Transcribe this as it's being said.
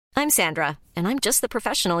I'm Sandra, and I'm just the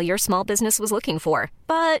professional your small business was looking for.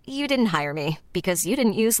 But you didn't hire me because you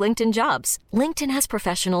didn't use LinkedIn Jobs. LinkedIn has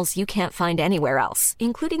professionals you can't find anywhere else,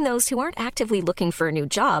 including those who aren't actively looking for a new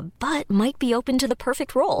job, but might be open to the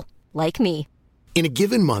perfect role, like me. In a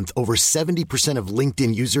given month, over 70% of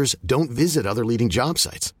LinkedIn users don't visit other leading job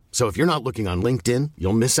sites. So if you're not looking on LinkedIn,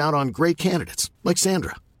 you'll miss out on great candidates like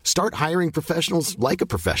Sandra. Start hiring professionals like a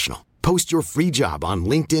professional. Post your free job on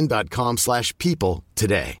linkedin.com/people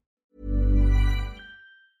today.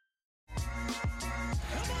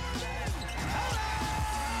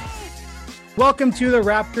 Welcome to the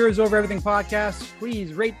Raptors Over Everything podcast.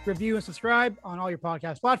 Please rate, review, and subscribe on all your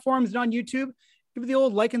podcast platforms and on YouTube. Give it the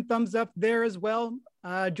old like and thumbs up there as well.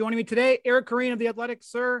 Joining me today, Eric Koreen of The Athletic.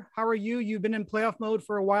 Sir, how are you? You've been in playoff mode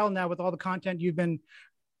for a while now with all the content you've been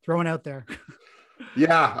throwing out there.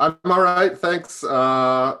 Yeah, I'm all right. Thanks.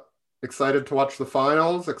 Excited to watch the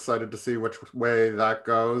finals. Excited to see which way that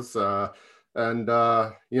goes.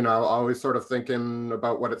 Always sort of thinking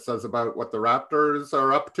about what it says about what the Raptors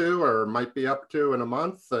are up to or might be up to in a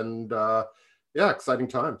month. And exciting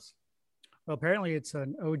times. Well, apparently it's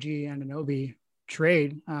an OG Anunoby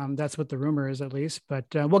trade. That's what the rumor is, at least, but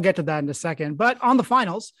we'll get to that in a second. But on the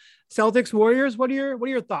finals, Celtics Warriors, what are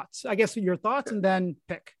your thoughts? I guess your thoughts and then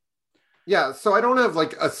pick. Yeah, so I don't have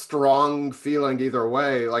like a strong feeling either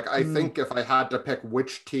way. Like I think if I had to pick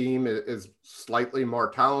which team is slightly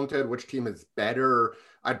more talented, which team is better,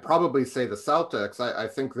 I'd probably say the Celtics. I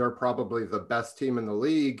think they're probably the best team in the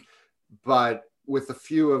league, but with a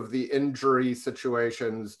few of the injury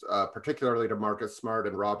situations, particularly to Marcus Smart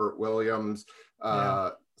and Robert Williams,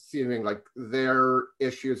 seeming like their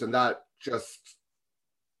issues, and that just,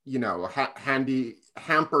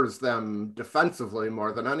 hampers them defensively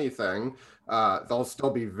more than anything. They'll still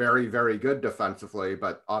be very, very good defensively,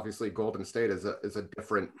 but obviously Golden State is a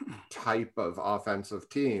different type of offensive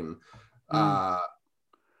team.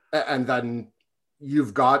 And then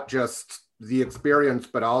you've got just the experience,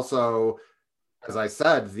 but also, as I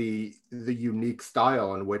said, the unique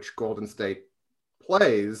style in which Golden State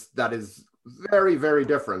plays that is very, very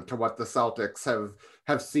different to what the Celtics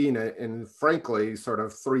have seen in frankly, sort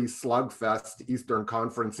of three slugfest Eastern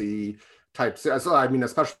Conference-y types. So, I mean,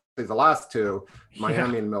 especially the last two,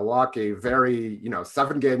 Miami and Milwaukee, very,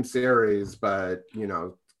 7-game series, but,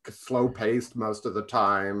 slow paced most of the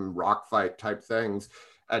time, rock fight type things.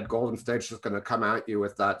 And Golden State's just going to come at you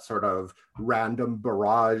with that sort of random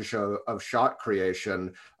barrage of shot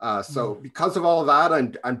creation. So because of all of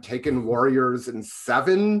that, I'm taking Warriors in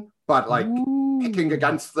 7, but like picking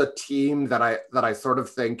against the team that I sort of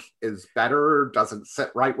think is better doesn't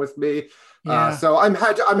sit right with me. So I'm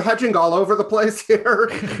hedging all over the place here,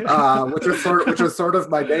 which is sort of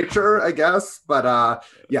my nature, I guess. But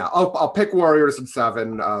I'll pick Warriors in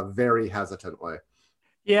 7 very hesitantly.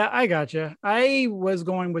 Yeah, I gotcha. I was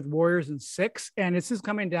going with Warriors in 6, and this is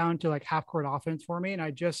coming down to like half court offense for me.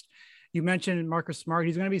 And you mentioned Marcus Smart.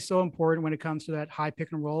 He's going to be so important when it comes to that high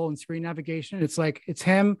pick and roll and screen navigation. It's like, it's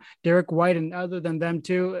him, Derek White, and other than them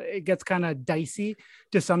too, it gets kind of dicey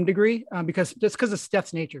to some degree because of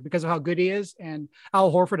Steph's nature, because of how good he is, and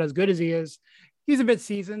Al Horford, as good as he is, he's a bit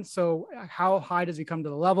seasoned. So how high does he come to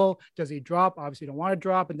the level? Does he drop? Obviously don't want to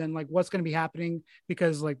drop. And then like, what's going to be happening?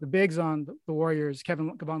 Because like the bigs on the Warriors,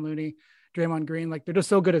 Kevin Looney, Draymond Green, like they're just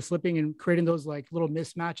so good at slipping and creating those like little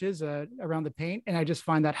mismatches around the paint. And I just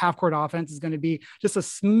find that half court offense is going to be just a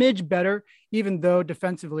smidge better, even though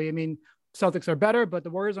defensively, I mean, Celtics are better, but the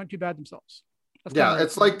Warriors aren't too bad themselves.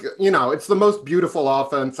 It's like, it's the most beautiful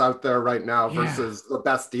offense out there right now versus the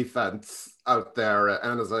best defense out there.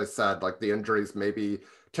 And as I said, like the injuries maybe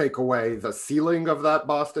take away the ceiling of that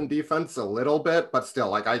Boston defense a little bit, but still,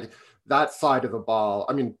 like that side of the ball,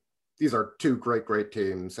 I mean, these are two great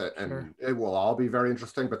teams, and it will all be very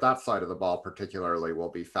interesting, but that side of the ball particularly will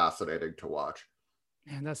be fascinating to watch.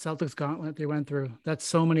 And that Celtics gauntlet they went through, that's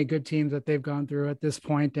so many good teams that they've gone through at this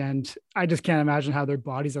point. And I just can't imagine how their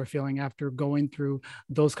bodies are feeling after going through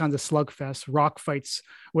those kinds of slugfests, rock fights,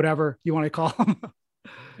 whatever you want to call them.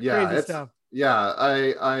 Crazy stuff. Yeah,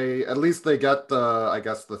 I at least they get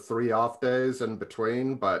the 3 off days in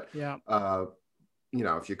between, but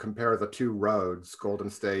if you compare the 2 roads, Golden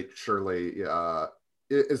State surely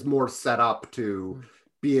is more set up to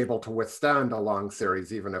be able to withstand a long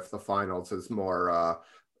series, even if the finals is more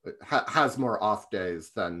has more off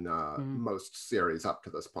days than most series up to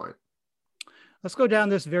this point. Let's go down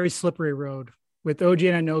this very slippery road with OG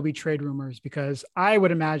Anunoby trade rumors, because I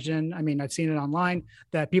would imagine, I mean, I've seen it online,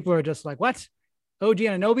 that people are just like, what? OG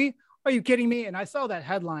Anunoby? are you kidding me? And I saw that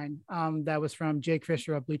headline that was from Jake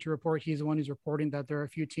Fisher of Bleacher Report. He's the one who's reporting that there are a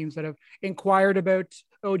few teams that have inquired about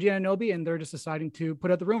OG Anunoby, and they're just deciding to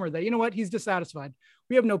put out the rumor that, you know what, he's dissatisfied.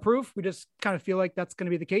 We have no proof. We just kind of feel like that's going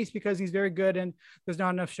to be the case because he's very good and there's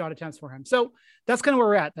not enough shot attempts for him. So that's kind of where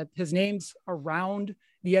we're at, that his name's around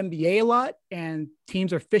the NBA a lot and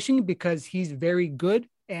teams are fishing because he's very good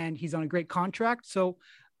and he's on a great contract. So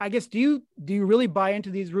I guess, do you really buy into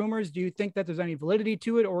these rumors? Do you think that there's any validity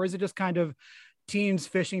to it, or is it just kind of teams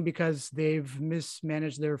fishing because they've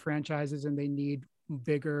mismanaged their franchises and they need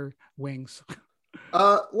bigger wings?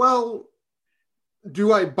 Well,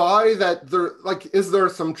 do I buy that there, like, is there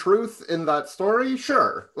some truth in that story?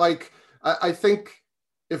 Sure. Like, I think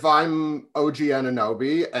if I'm OG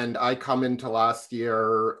Anunoby and I come into last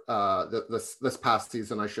year, this past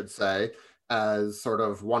season, I should say, as sort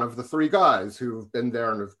of one of the three guys who've been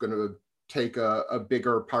there and are going to take a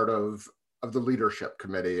bigger part of the leadership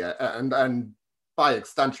committee, and by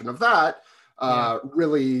extension of that,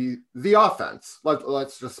 really the offense.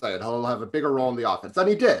 Let's just say it. He'll have a bigger role in the offense. And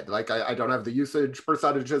he did. Like, I don't have the usage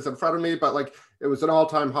percentages in front of me, but like it was an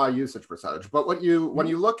all-time high usage percentage. But when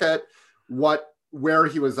you look at where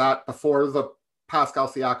he was at before the Pascal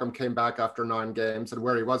Siakam came back after 9 games and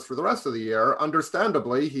where he was for the rest of the year,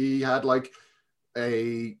 understandably, he had like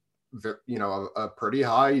a pretty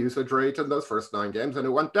high usage rate in those first 9 games, and it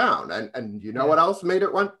went down. And you know what else made it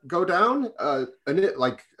go down?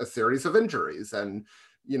 Like a series of injuries. And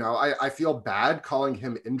I feel bad calling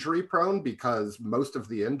him injury prone because most of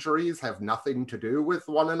the injuries have nothing to do with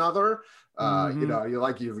one another.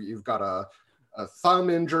 You've got a thumb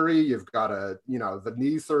injury, you've got the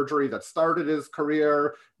knee surgery that started his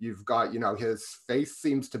career, you've got, his face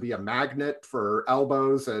seems to be a magnet for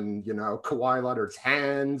elbows, and, Kawhi Leonard's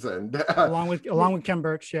hands, and along with Kem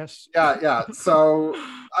Birch, yes. Yeah. So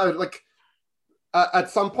at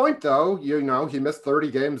some point though, he missed 30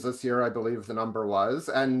 games this year, I believe the number was.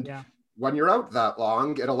 And when you're out that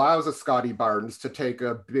long, it allows a Scotty Barnes to take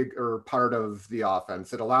a bigger part of the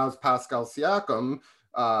offense. It allows Pascal Siakam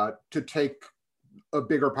to take a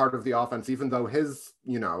bigger part of the offense, even though his,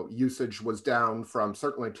 usage was down from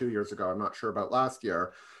certainly 2 years ago. I'm not sure about last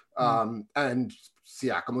year. And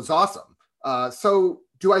Siakam was awesome. So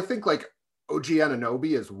do I think like OG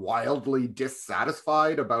Anunoby is wildly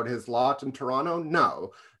dissatisfied about his lot in Toronto?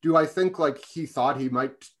 No. Do I think like he thought he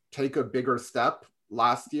might take a bigger step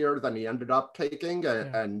last year than he ended up taking,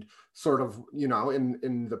 and sort of,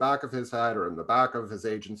 in the back of his head or in the back of his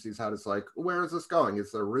agency's head, it's like, where is this going?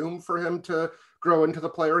 Is there room for him to grow into the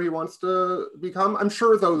player he wants to become? I'm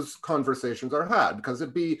sure those conversations are had, because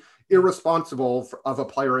it'd be irresponsible of a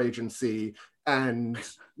player agency and,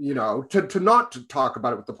 to not to talk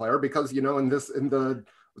about it with the player, because,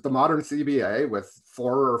 with the modern CBA, with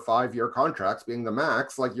 4 or 5 year contracts being the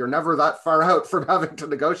max, like you're never that far out from having to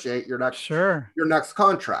negotiate your next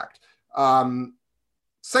contract.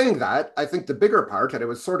 Saying that, I think the bigger part, and it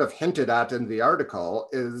was sort of hinted at in the article,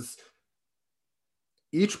 is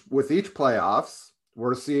with each playoffs,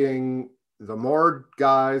 we're seeing the more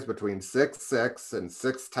guys between 6'6" and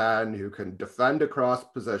 6'10" who can defend across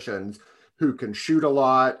positions, who can shoot a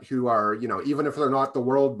lot, who are, even if they're not the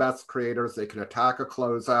world best creators, they can attack a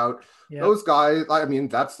closeout. Yep. Those guys, I mean,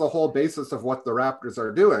 that's the whole basis of what the Raptors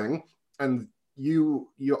are doing. And you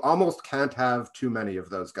almost can't have too many of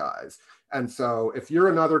those guys. And so if you're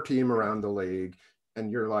another team around the league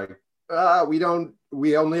and you're like,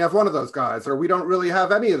 we only have one of those guys, or we don't really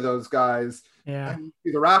have any of those guys. Yeah. And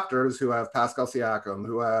the Raptors, who have Pascal Siakam,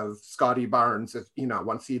 who have Scotty Barnes,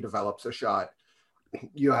 once he develops a shot,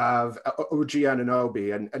 you have OG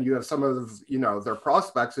Anunoby, and you have some of, their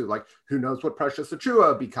prospects who knows what Precious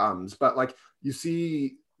Achiuwa becomes. But like, you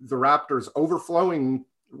see the Raptors overflowing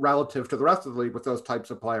relative to the rest of the league with those types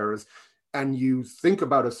of players. And you think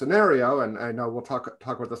about a scenario, and I know we'll talk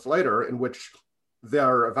about this later, in which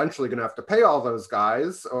they're eventually going to have to pay all those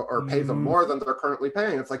guys or pay them more than they're currently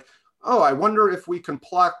paying. It's like, oh, I wonder if we can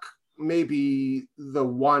pluck maybe the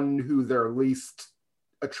one who they're least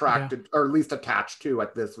attracted or least attached to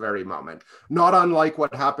at this very moment. Not unlike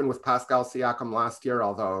what happened with Pascal Siakam last year,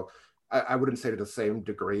 although I wouldn't say to the same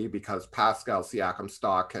degree, because Pascal Siakam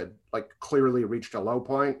stock had clearly reached a low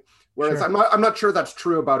point. Whereas I'm not sure that's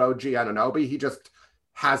true about OG Anunoby. He just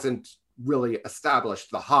hasn't really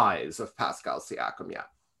established the highs of Pascal Siakam yet.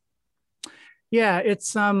 Yeah,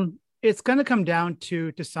 it's going to come down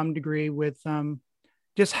to some degree with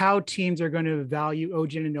just how teams are going to value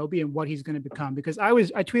OG Anunoby and what he's going to become. Because I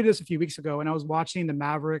tweeted this a few weeks ago, and I was watching the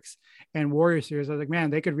Mavericks and Warriors series. I was like, man,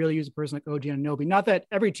 they could really use a person like OG Anunoby. Not that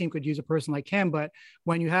every team could use a person like him, but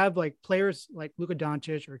when you have players like Luka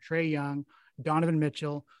Doncic or Trae Young, Donovan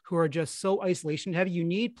Mitchell, who are just so isolation heavy. You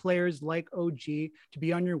need players like OG to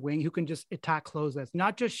be on your wing who can just attack closeouts,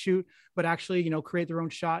 not just shoot, but actually, create their own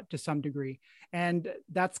shot to some degree. And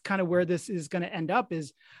that's kind of where this is going to end up,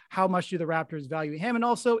 is how much do the Raptors value him? And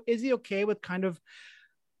also, is he okay with kind of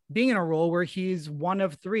being in a role where he's one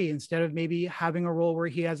of three instead of maybe having a role where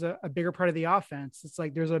he has a bigger part of the offense? It's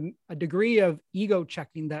like there's a degree of ego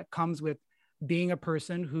checking that comes with being a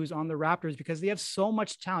person who's on the Raptors, because they have so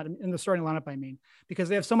much talent in the starting lineup. I mean, because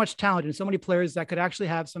they have so much talent and so many players that could actually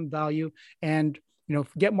have some value and,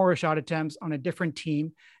 get more shot attempts on a different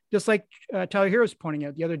team. Just like Tyler Hero was pointing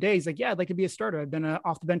out the other day, he's like, yeah, I'd like to be a starter. I've been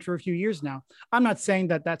off the bench for a few years now. I'm not saying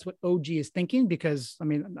that that's what OG is thinking, because who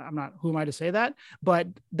am I to say that? But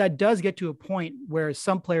that does get to a point where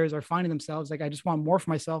some players are finding themselves like, I just want more for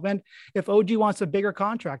myself. And if OG wants a bigger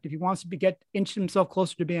contract, if he wants to inch himself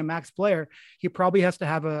closer to being a max player, he probably has to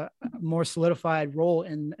have a more solidified role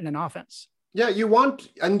in an offense. Yeah, you want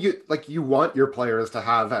your players to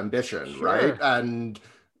have ambition, sure, right? And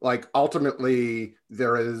like ultimately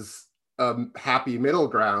there is a happy middle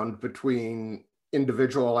ground between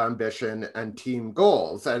individual ambition and team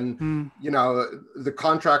goals. And, the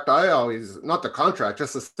contract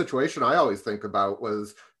just the situation I always think about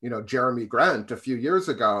was, Jeremy Grant a few years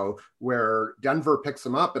ago, where Denver picks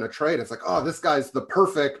him up in a trade. It's like, oh, this guy's the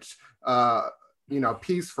perfect,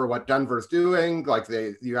 piece for what Denver's doing. Like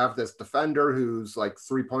you have this defender who's like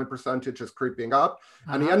 3-point percentage is creeping up,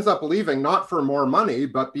 and he ends up leaving not for more money,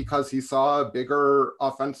 but because he saw a bigger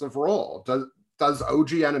offensive role. Does OG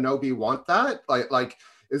Anunoby want that? Like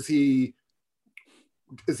is he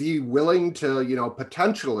willing to,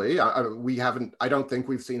 potentially, I don't think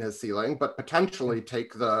we've seen his ceiling, but potentially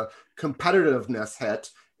take the competitiveness hit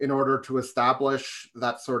in order to establish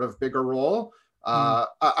that sort of bigger role?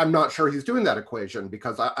 I'm not sure he's doing that equation,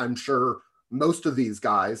 because I'm sure most of these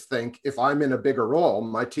guys think if I'm in a bigger role,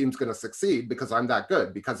 my team's going to succeed because I'm that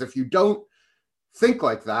good. Because if you don't think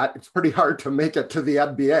like that, it's pretty hard to make it to the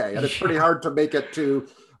NBA, and it's pretty hard to make it to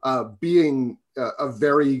being a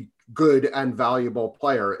very good and valuable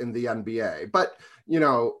player in the NBA. But,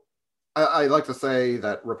 I like to say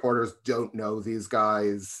that reporters don't know these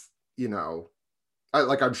guys,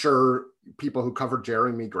 I'm sure people who covered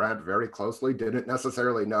Jeremy Grant very closely didn't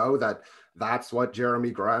necessarily know that that's what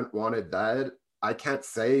Jeremy Grant wanted. That I can't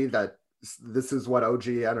say that this is what OG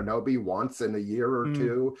Anunoby wants in a year or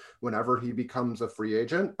two whenever he becomes a free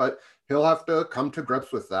agent, but he'll have to come to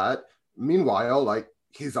grips with that. Meanwhile,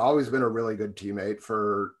 he's always been a really good teammate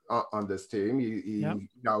on this team.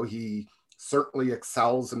 He certainly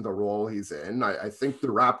excels in the role he's in. I think the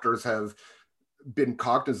Raptors have been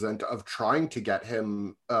cognizant of trying to get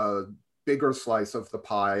him a bigger slice of the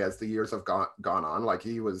pie as the years have gone on. Like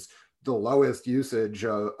he was the lowest usage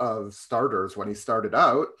of starters when he started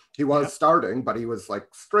out. He was starting, but he was like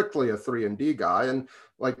strictly a 3-and-D guy. And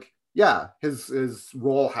his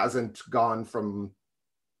role hasn't gone from,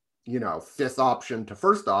 fifth option to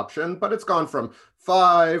first option, but it's gone from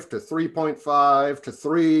 5 to 3.5 to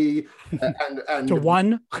 3 and to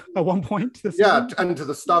 1 at one point. And to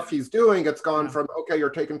the stuff he's doing, it's gone from, okay,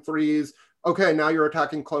 you're taking threes. Okay, now you're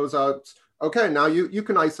attacking closeouts. Okay, now you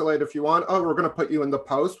can isolate if you want. Oh, we're going to put you in the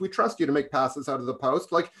post. We trust you to make passes out of the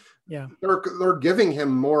post. They're giving him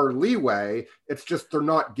more leeway. It's just they're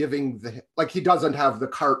not giving he doesn't have the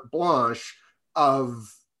carte blanche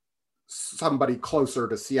of somebody closer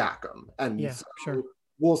to Siakam. And sure,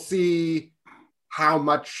 we'll see how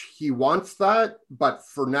much he wants that. But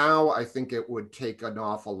for now, I think it would take an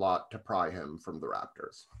awful lot to pry him from the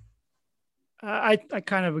Raptors. I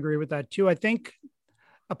kind of agree with that too. I think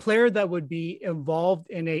a player that would be involved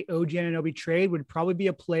in a OG Anunoby trade would probably be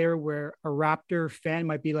a player where a Raptor fan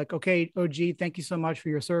might be like, okay, OG, thank you so much for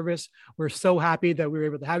your service. We're so happy that we were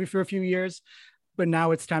able to have you for a few years, but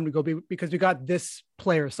now it's time to go because we got this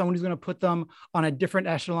player, someone who's going to put them on a different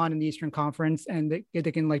echelon in the Eastern Conference, and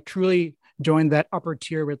they can truly join that upper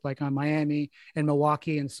tier with Miami and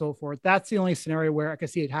Milwaukee and so forth. That's the only scenario where I can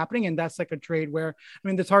see it happening. And that's a trade where,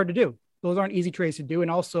 that's hard to do. Those aren't easy trades to do.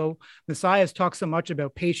 And also Masai has talked so much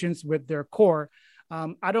about patience with their core.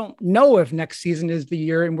 I don't know if next season is the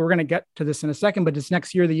year, and we're going to get to this in a second, but is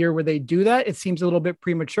next year the year where they do that? It seems a little bit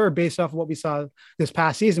premature based off of what we saw this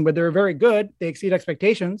past season, where they're very good. They exceed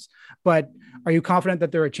expectations, but are you confident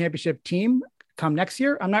that they're a championship team come next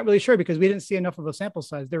year? I'm not really sure, because we didn't see enough of a sample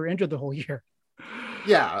size. They were injured the whole year.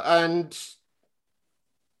 Yeah. And,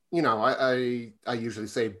 I usually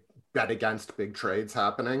say bet against big trades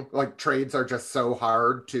happening. Trades are just so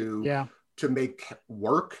hard to make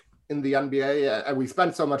work in the NBA, and we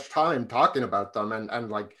spend so much time talking about them,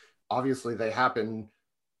 and obviously they happen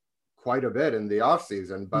quite a bit in the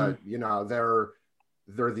offseason, but you know,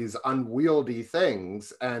 they're these unwieldy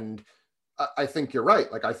things. And I think you're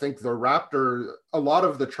right. Like, I think the Raptors, a lot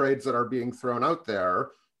of the trades that are being thrown out there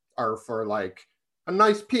are for like a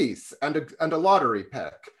nice piece and a lottery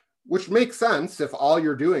pick, which makes sense if all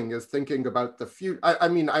you're doing is thinking about the future. I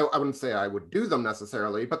mean, I wouldn't say I would do them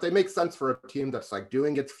necessarily, but they make sense for a team that's like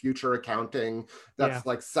doing its future accounting, that's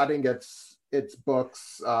like setting its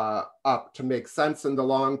books up to make sense in the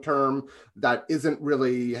long term, that doesn't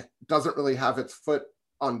really have its foot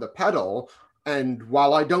on the pedal. And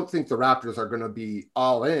while I don't think the Raptors are going to be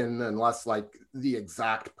all in unless like the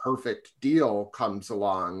exact perfect deal comes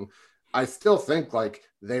along, I still think like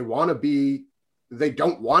they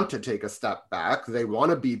don't want to take a step back. They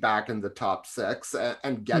want to be back in the top 6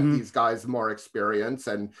 and get these guys more experience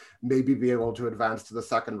and maybe be able to advance to the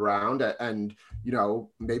second round. And, you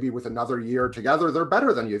know, maybe with another year together, they're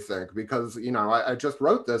better than you think, because, you know, I just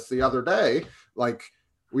wrote this the other day, like,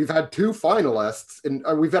 we've had 2 finalists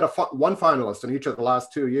we've had one finalist in each of the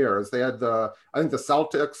last 2 years. They had I think the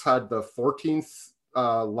Celtics had the 14th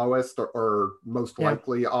lowest or most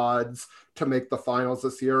likely odds to make the finals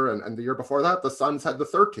this year. And the year before that, the Suns had the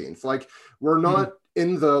 13th. Like, we're not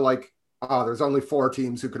in the like, there's only 4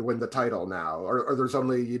 teams who could win the title now, or there's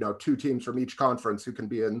only, you know, 2 teams from each conference who can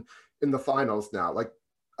be in the finals now. Like,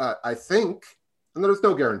 I think, and there's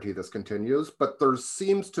no guarantee this continues, but there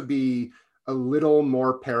seems to be a little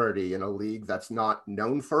more parity in a league that's not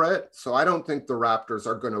known for it. So I don't think the Raptors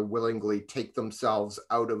are going to willingly take themselves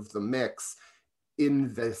out of the mix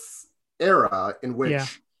in this era in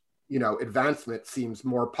which, you know, advancement seems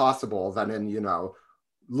more possible than in, you know,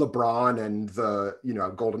 LeBron and the, you know,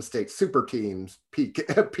 Golden State super teams peak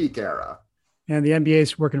era. And the NBA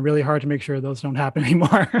is working really hard to make sure those don't happen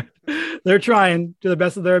anymore. They're trying to the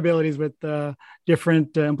best of their abilities with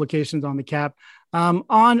different implications on the cap. On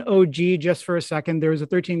OG, just for a second, there was a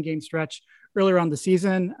 13-game stretch earlier on the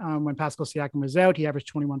season when Pascal Siakam was out. He averaged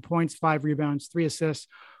 21 points, 5 rebounds, 3 assists,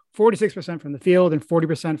 46% from the field and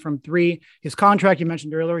 40% from 3. His contract, you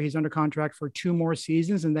mentioned earlier, he's under contract for 2 more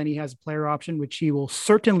seasons, and then he has a player option, which he will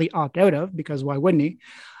certainly opt out of, because why wouldn't he?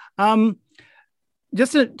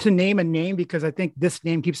 Just to name a name, because I think this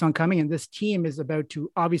name keeps on coming, and this team is about to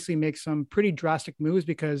obviously make some pretty drastic moves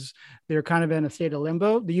because they're kind of in a state of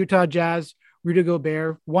limbo. The Utah Jazz, Rudy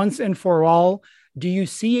Gobert, once and for all. Do you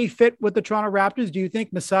see a fit with the Toronto Raptors? Do you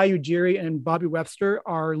think Masai Ujiri and Bobby Webster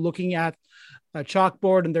are looking at a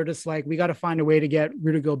chalkboard and they're just like, we got to find a way to get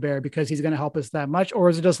Rudy Gobert because he's going to help us that much? Or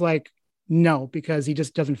is it just like, no, because he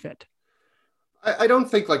just doesn't fit? I don't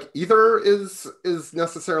think like either is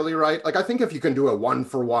necessarily right. Like, I think if you can do a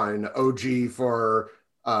 1-for-1 OG for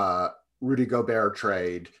Rudy Gobert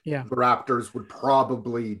trade, the Raptors would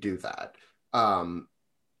probably do that.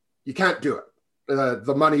 You can't do it.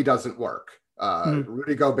 The money doesn't work.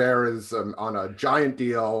 Rudy Gobert is on a giant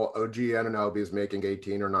deal. OG Anunoby is making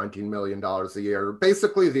 $18 or $19 million a year.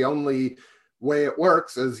 Basically, the only way it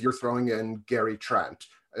works is you're throwing in Gary Trent.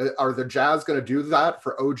 Are the Jazz going to do that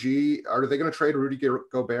for OG? Are they going to trade Rudy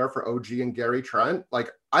Gobert for OG and Gary Trent? Like,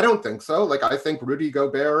 I don't think so. Like, I think Rudy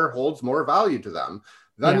Gobert holds more value to them.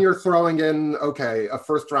 Then you're throwing in, okay, a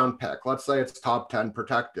first-round pick. Let's say it's top 10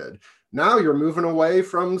 protected. Now you're moving away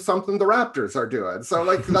from something the Raptors are doing. So,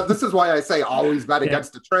 like, this is why I say always bet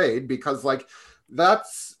against the trade, because, like,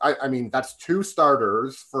 that's 2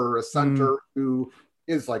 starters for a center who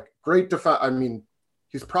is, like, great defense. I mean,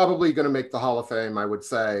 he's probably going to make the Hall of Fame, I would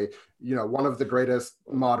say, you know, one of the greatest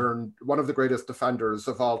defenders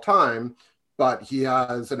of all time, but he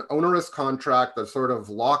has an onerous contract that sort of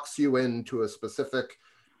locks you into a specific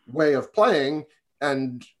way of playing.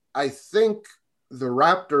 And I think the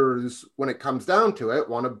Raptors, when it comes down to it,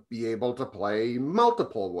 want to be able to play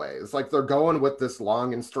multiple ways. Like, they're going with this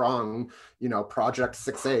long and strong, you know, Project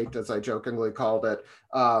 6-8, as I jokingly called it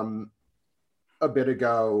a bit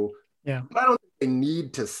ago. Yeah. But I don't think they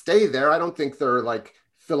need to stay there. I don't think they're like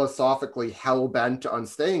philosophically hell-bent on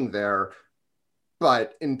staying there.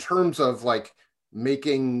 But in terms of like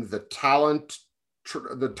making the talent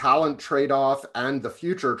trade-off and the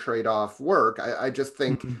future trade-off work, I just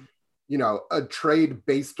think, you know, a trade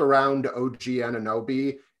based around OG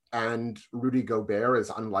Anunoby and Rudy Gobert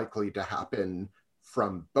is unlikely to happen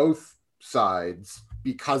from both sides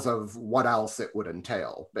because of what else it would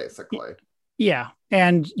entail, basically. Yeah.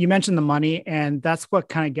 And you mentioned the money, and that's what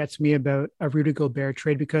kind of gets me about a Rudy Gobert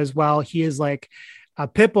trade, because while he is like a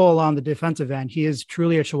pit bull on the defensive end, he is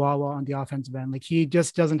truly a chihuahua on the offensive end. Like, he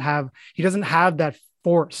just doesn't have that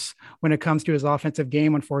force when it comes to his offensive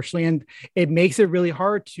game, unfortunately. And it makes it really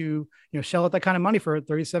hard to, shell out that kind of money for a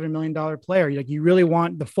 $37 million player. Like, you really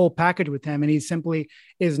want the full package with him. And he simply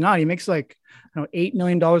is not. He makes like, $8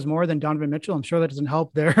 million more than Donovan Mitchell. I'm sure that doesn't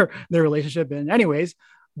help their relationship in anyways,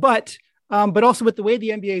 but also with the way the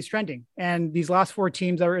NBA is trending and these last four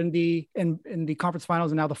teams that are in the conference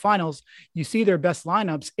finals and now the finals, you see their best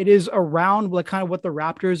lineups. It is around like kind of what the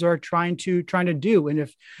Raptors are trying to do. And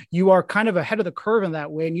if you are kind of ahead of the curve in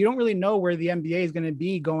that way, and you don't really know where the NBA is going to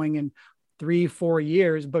be going in 3-4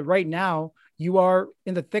 years, but right now you are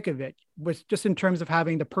in the thick of it, with just in terms of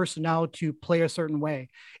having the personnel to play a certain way.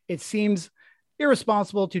 It seems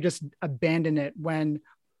irresponsible to just abandon it when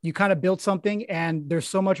you kind of build something and there's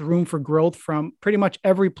so much room for growth from pretty much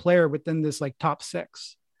every player within this like top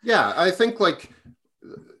six. Yeah, I think like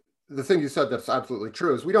the thing you said that's absolutely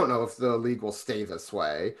true is we don't know if the league will stay this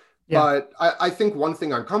way. Yeah. But I think one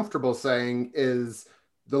thing I'm comfortable saying is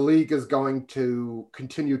the league is going to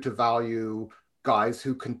continue to value guys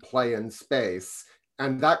who can play in space.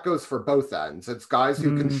 And that goes for both ends. It's guys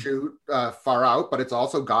who can shoot far out, but it's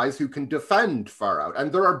also guys who can defend far out.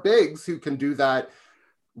 And there are bigs who can do that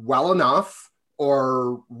well enough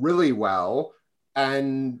or really well.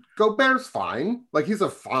 And Gobert's fine. Like, he's a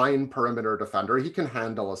fine perimeter defender. He can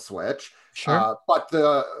handle a switch. Sure. But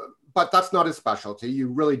that's not his specialty. You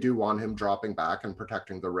really do want him dropping back and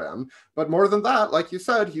protecting the rim. But more than that, like you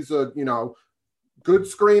said, he's a, good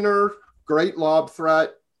screener, great lob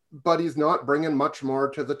threat, but he's not bringing much more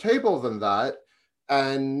to the table than that.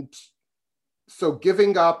 And so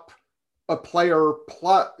giving up a player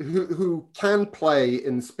who can play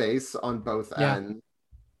in space on both ends,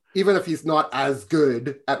 even if he's not as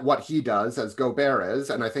good at what he does as Gobert is,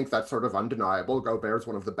 and I think that's sort of undeniable. Gobert is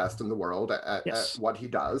one of the best in the world at what he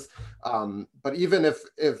does. But even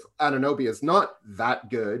if Anunoby is not that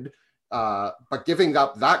good, but giving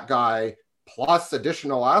up that guy plus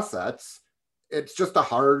additional assets, it's just a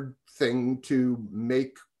hard thing to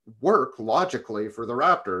make work logically for the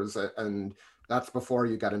Raptors. And that's before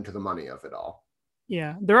you get into the money of it all.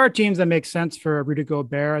 Yeah, there are teams that make sense for Rudy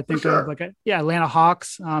Gobert. I think of like Atlanta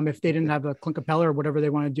Hawks. If they didn't have a Clint Capella or whatever they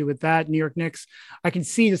want to do with that, New York Knicks. I can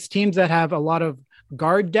see this teams that have a lot of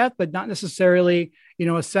guard depth, but not necessarily,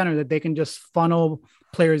 a center that they can just funnel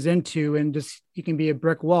players into and just, he can be a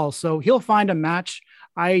brick wall. So he'll find a match.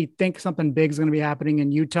 I think something big is going to be happening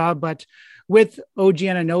in Utah, but with OG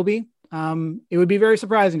Anunoby, it would be very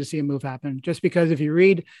surprising to see a move happen, just because if you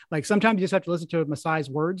read, like, sometimes you just have to listen to Masai's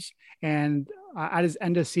words. And at his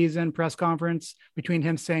end of season press conference, between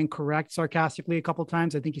him saying correct sarcastically a couple of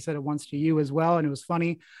times, I think he said it once to you as well, and it was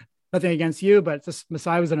funny. Nothing against you, but it's just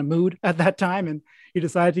Masai was in a mood at that time, and he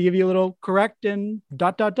decided to give you a little correct and ...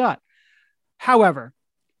 However,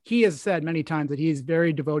 he has said many times that he is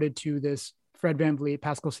very devoted to this Fred VanVleet,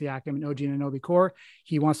 Pascal Siakam, and OG Anunoby core.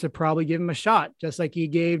 He wants to probably give him a shot, just like he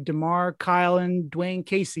gave DeMar, Kyle, and Dwayne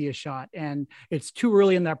Casey a shot. And it's too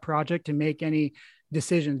early in that project to make any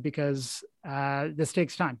decisions because this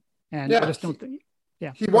takes time. And I just don't think,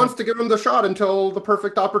 he wants to give him the shot until the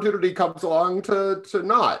perfect opportunity comes along to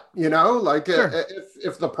not,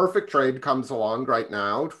 if the perfect trade comes along right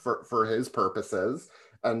now for his purposes,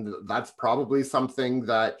 and that's probably something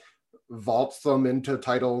that vaults them into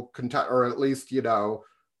title or at least,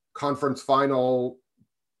 conference final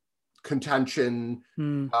contention,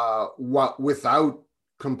 without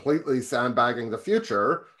completely sandbagging the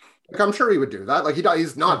future. Like, I'm sure he would do that. Like,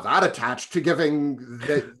 he's not that attached to giving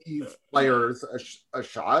these players a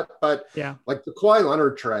shot, but like the Kawhi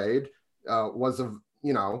Leonard trade was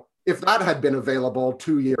if that had been available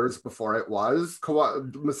 2 years before it was,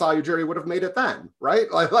 Masai Ujiri would have made it then, right?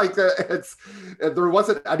 There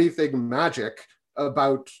wasn't anything magic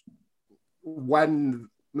about when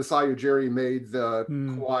Masai Ujiri made the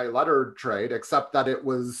Kawhi Leonard trade, except that it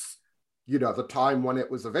was, the time when it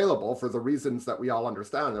was available for the reasons that we all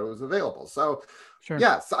understand that it was available. So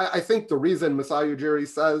yes, I think the reason Masai Ujiri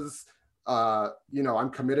says, I'm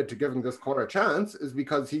committed to giving this core a chance is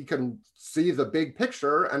because he can see the big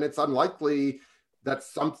picture, and it's unlikely that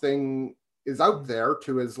something is out there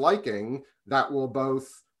to his liking that will both,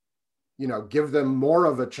 give them more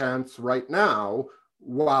of a chance right now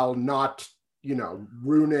while not,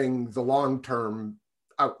 ruining the long-term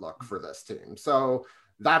outlook for this team. So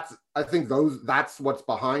I think that's what's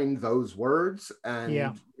behind those words.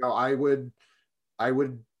 And, I would,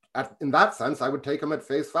 in that sense, I would take him at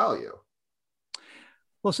face value.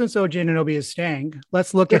 Well, since OG Anunoby is staying,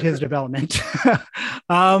 let's look at his development.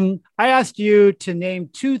 I asked you to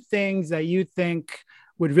name two things that you think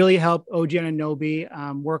would really help OG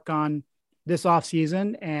Anunoby work on this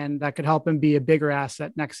offseason, and that could help him be a bigger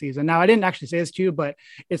asset next season. Now, I didn't actually say this to you, but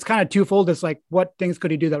it's kind of twofold. It's like, what things could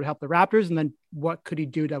he do that would help the Raptors? And then what could he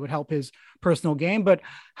do that would help his personal game? But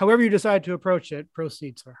however you decide to approach it,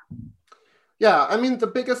 proceed, sir. Yeah, I mean, the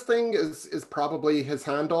biggest thing is probably his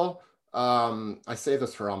handle. I say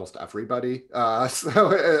this for almost everybody,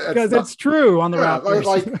 so because it's true on the Raptors.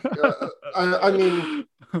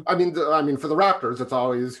 I mean, for the Raptors, it's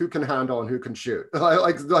always who can handle and who can shoot.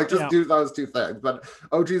 Just do those two things. But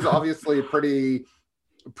OG's obviously pretty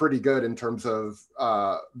good in terms of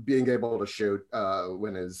being able to shoot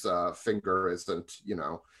when his finger isn't,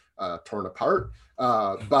 torn apart,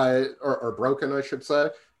 or broken, I should say.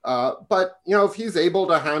 But if he's able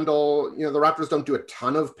to handle, the Raptors don't do a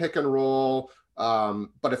ton of pick and roll,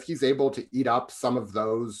 but if he's able to eat up some of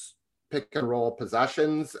those pick and roll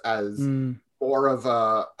possessions as more of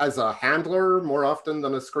as a handler more often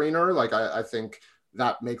than a screener, I think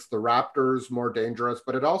that makes the Raptors more dangerous.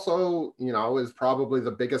 But it also, is probably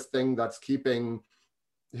the biggest thing that's keeping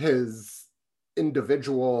his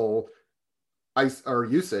individual ice or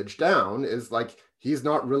usage down, is he's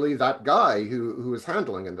not really that guy who is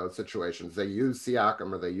handling in those situations. They use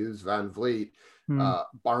Siakam or they use Van Vliet.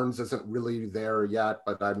 Barnes isn't really there yet,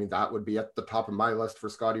 but I mean, that would be at the top of my list for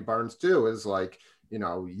Scotty Barnes too, is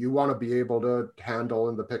you want to be able to handle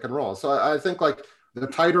in the pick and roll. So I think the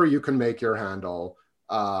tighter you can make your handle,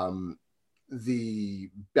 the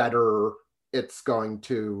better it's going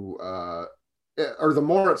to, or the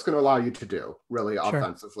more it's going to allow you to do really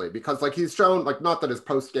offensively. Because he's shown, not that his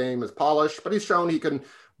post game is polished, but he's shown he can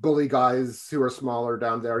bully guys who are smaller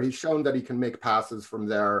down there. He's shown that he can make passes from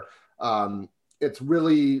there. It's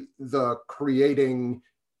really the creating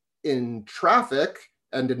in traffic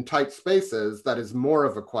and in tight spaces that is more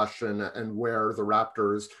of a question, and where the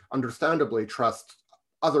Raptors understandably trust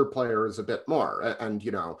other players a bit more. And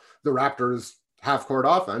the Raptors half-court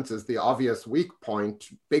offense is the obvious weak point,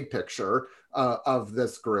 big picture, of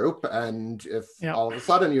this group. And if all of a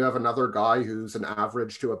sudden you have another guy who's an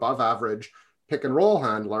average to above average pick and roll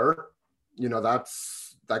handler,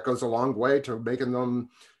 that goes a long way to making them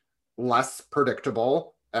less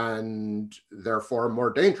predictable and therefore more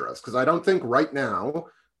dangerous. Because I don't think right now,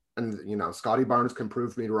 and Scotty Barnes can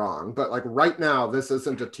prove me wrong, but right now, this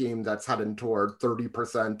isn't a team that's heading toward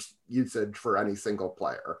 30% usage for any single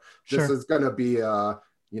player. This is going to be a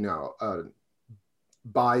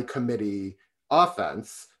by committee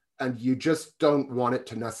offense, and you just don't want it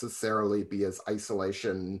to necessarily be as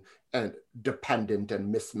isolation and dependent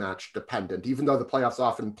and mismatch dependent, even though the playoffs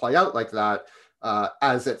often play out like that,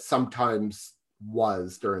 as it sometimes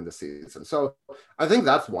was during the season. So I think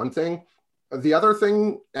that's one thing. The other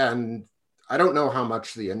thing, and I don't know how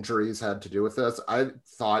much the injuries had to do with this, I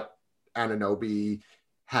thought Anunoby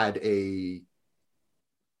had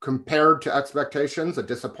compared to expectations, a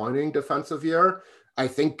disappointing defensive year. I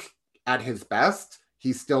think at his best,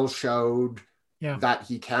 he still showed that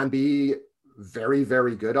he can be very,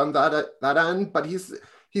 very good on that end, but he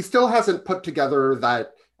still hasn't put together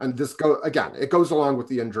that. And it goes along with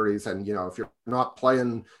the injuries. And, if you're not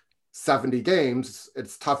playing 70 games,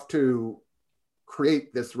 it's tough to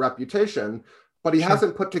create this reputation, but he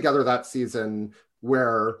hasn't put together that season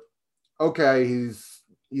where, okay, he's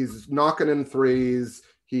knocking in threes,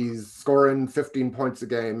 he's scoring 15 points a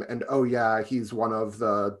game, and he's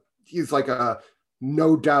like a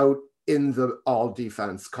no doubt in the all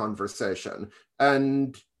defense conversation.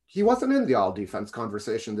 And he wasn't in the all defense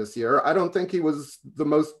conversation this year. I don't think he was the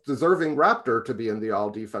most deserving Raptor to be in the all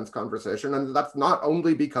defense conversation. And that's not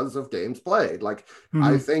only because of games played.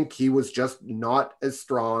 I think he was just not as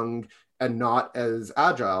strong and not as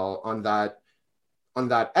agile on that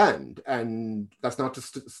end. And that's not to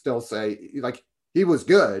still say he was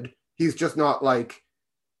good. He's just not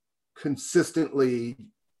consistently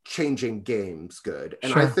changing games good.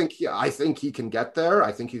 And I think he can get there.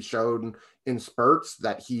 I think he's shown in spurts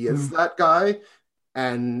that he is that guy.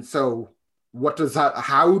 And so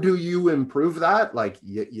how do you improve that?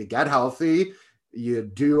 You get healthy, you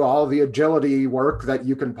do all the agility work that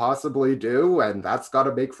you can possibly do, and that's got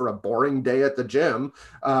to make for a boring day at the gym.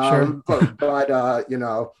 But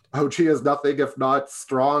OG is nothing if not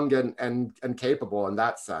strong and capable in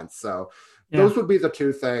that sense. So those would be the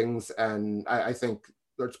two things. And I think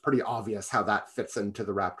it's pretty obvious how that fits into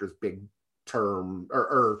the Raptors' big term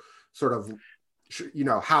or sort of,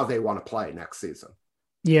 how they want to play next season.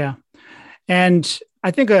 Yeah. And I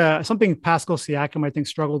think something Pascal Siakam, I think,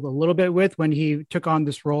 struggled a little bit with when he took on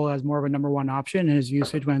this role as more of a number one option and his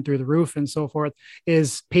usage went through the roof and so forth,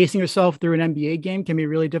 is pacing yourself through an NBA game can be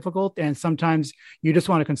really difficult. And sometimes you just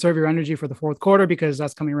want to conserve your energy for the fourth quarter because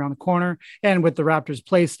that's coming around the corner. And with the Raptors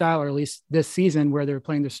play style, or at least this season where they're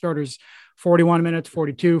playing their starters 41 minutes,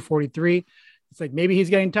 42, 43, it's like maybe he's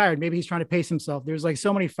getting tired. Maybe he's trying to pace himself. There's like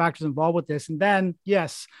so many factors involved with this. And then,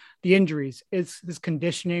 yes, the injuries, it's this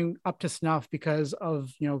conditioning up to snuff because of,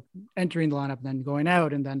 entering the lineup and then going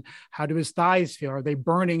out. And then how do his thighs feel? Are they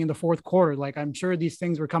burning in the fourth quarter? Like, I'm sure these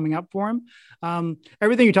things were coming up for him.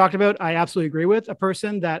 Everything you talked about, I absolutely agree with. A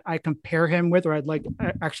person that I compare him with, or I'd like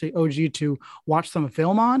actually OG to watch some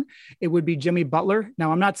film on, it would be Jimmy Butler.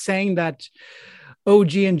 Now, I'm not saying that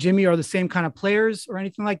OG and Jimmy are the same kind of players or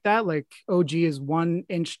anything like that. Like OG is 1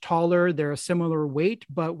 inch taller. They're a similar weight.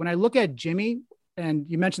 But when I look at Jimmy, and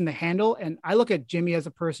you mentioned the handle, and I look at Jimmy as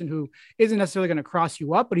a person who isn't necessarily going to cross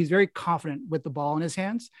you up, but he's very confident with the ball in his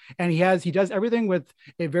hands. And he does everything with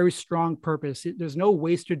a very strong purpose. There's no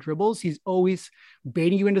wasted dribbles. He's always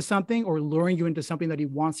baiting you into something or luring you into something that he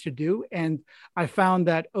wants to do. And I found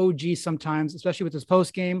that OG sometimes, especially with his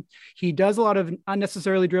post game, he does a lot of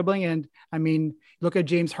unnecessarily dribbling. And I mean, look at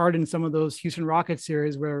James Harden in some of those Houston Rockets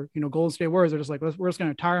series where, Golden State Warriors are just like, we're just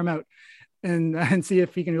going to tire him out and see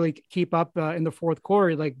if he can really keep up in the fourth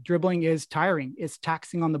quarter. Like, dribbling is tiring, it's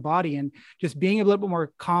taxing on the body, and just being a little bit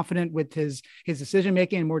more confident with his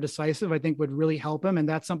decision-making and more decisive, I think would really help him. And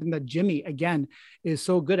that's something that Jimmy, again, is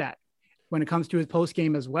so good at when it comes to his post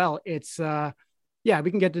game as well. It's we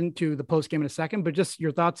can get into the post game in a second, but just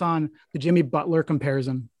your thoughts on the Jimmy Butler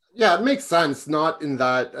comparison. Yeah, it makes sense. Not in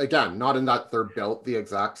that they're built the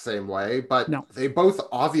exact same way, but They both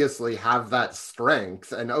obviously have that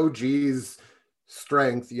strength. And OG's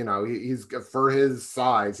strength, he's for his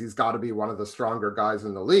size, he's got to be one of the stronger guys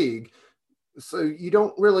in the league. So you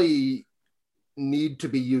don't really need to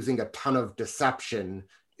be using a ton of deception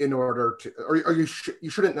in order to, or you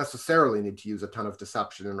shouldn't necessarily need to use a ton of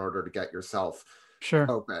deception in order to get yourself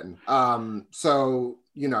open. So,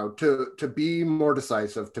 to be more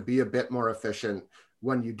decisive, to be a bit more efficient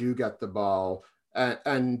when you do get the ball.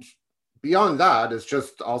 And beyond that, it's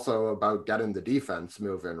just also about getting the defense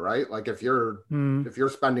moving, right? Like if you're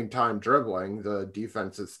spending time dribbling, the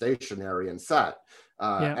defense is stationary and set.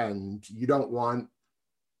 And you don't want,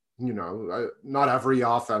 not every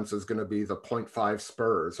offense is going to be the 0.5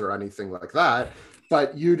 Spurs or anything like that,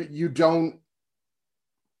 but you don't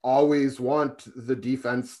always want the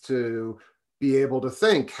defense to be able to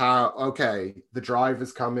think the drive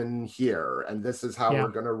is coming here and this is how we're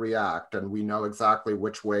going to react. And we know exactly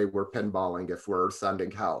which way we're pinballing if we're sending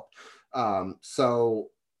help. A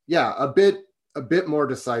bit more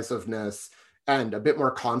decisiveness and a bit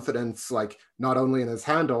more confidence, like not only in his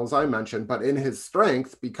handles I mentioned, but in his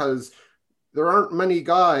strength, because there aren't many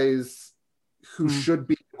guys who should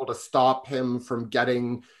be able to stop him from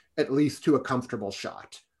getting at least to a comfortable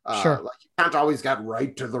shot. Like you can't always get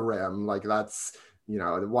right to the rim. Like that's,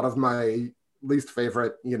 one of my least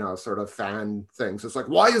favorite, sort of fan things. It's like,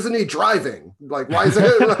 why isn't he driving? Like, why isn't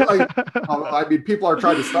it people are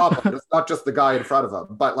trying to stop him. It's not just the guy in front of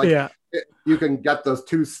him, but you can get those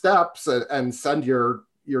 2 steps and send your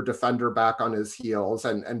defender back on his heels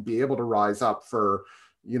and be able to rise up for,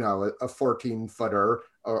 a 14-footer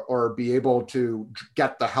or be able to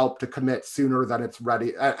get the help to commit sooner than it's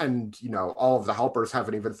ready. And, all of the helpers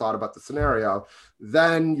haven't even thought about the scenario.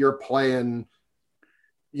 Then you're playing,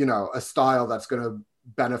 a style that's going to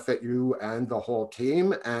benefit you and the whole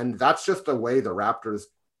team. And that's just a way the Raptors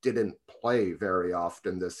didn't play very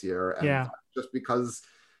often this year. And just because,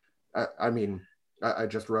 I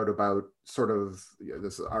just wrote about sort of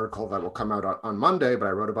this article that will come out on Monday, but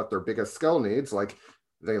I wrote about their biggest skill needs. Like,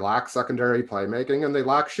 they lack secondary playmaking and they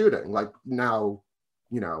lack shooting. Like now,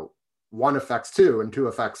 1 affects 2 and 2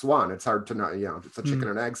 affects 1. It's hard to know, it's a chicken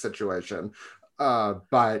and egg situation.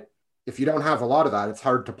 But if you don't have a lot of that, it's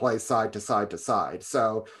hard to play side to side to side.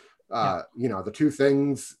 So, the 2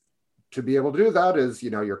 things to be able to do that is,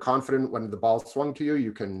 you're confident when the ball swung to you,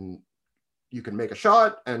 you can make a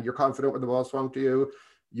shot, and you're confident when the ball swung to you,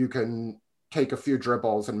 you can take a few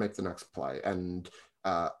dribbles and make the next play. And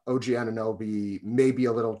OG Anunoby maybe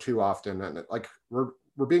a little too often, and like we're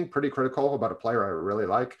being pretty critical about a player I really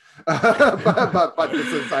like, but this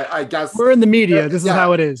is, I guess we're in the media. This is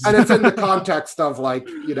how it is, and it's in the context of like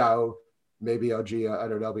maybe OG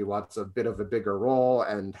Anunoby wants a bit of a bigger role,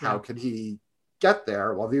 and how can he get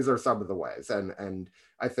there? Well, these are some of the ways, and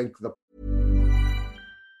I think the.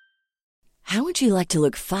 How would you like to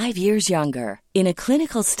look 5 years younger? In a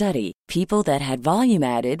clinical study, People that had volume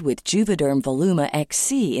added with Juvederm Voluma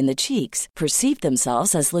XC in the cheeks perceived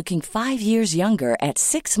themselves as looking 5 years younger at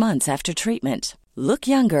 6 months after treatment. Look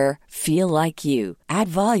younger, feel like you. Add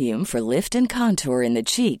volume for lift and contour in the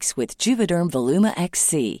cheeks with Juvederm Voluma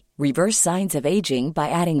XC. Reverse signs of aging by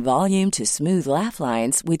adding volume to smooth laugh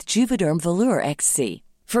lines with Juvederm Volure XC.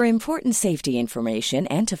 For important safety information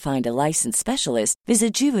and to find a licensed specialist,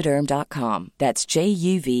 visit Juvederm.com. That's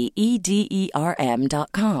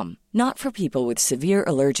JUVEDERM.com. Not for people with severe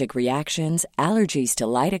allergic reactions, allergies to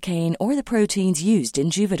lidocaine, or the proteins used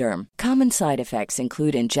in Juvederm. Common side effects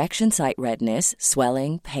include injection site redness,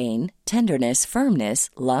 swelling, pain, tenderness, firmness,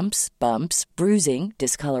 lumps, bumps, bruising,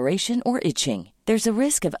 discoloration, or itching. There's a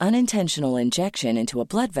risk of unintentional injection into a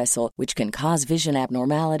blood vessel, which can cause vision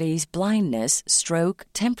abnormalities, blindness, stroke,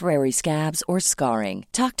 temporary scabs, or scarring.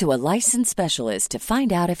 Talk to a licensed specialist to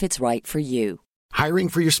find out if it's right for you. Hiring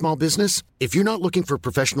for your small business? If you're not looking for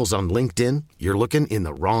professionals on LinkedIn, you're looking in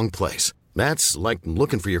the wrong place. That's like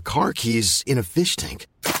looking for your car keys in a fish tank.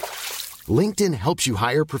 LinkedIn helps you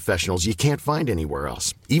hire professionals you can't find anywhere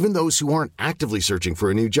else, even those who aren't actively searching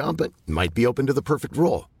for a new job but might be open to the perfect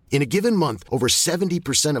role. In a given month, over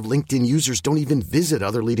 70% of LinkedIn users don't even visit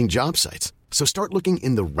other leading job sites. So start looking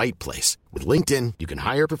in the right place. With LinkedIn, you can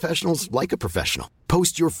hire professionals like a professional.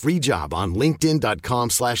 Post your free job on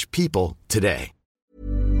linkedin.com/people today.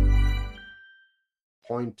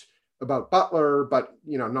 Point about Butler, but,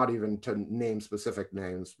 not even to name specific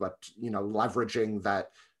names, but, leveraging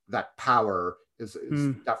that power is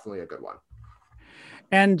definitely a good one.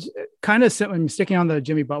 And kind of sticking on the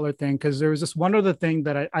Jimmy Butler thing, because there was this one other thing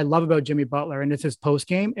that I love about Jimmy Butler, and it's his post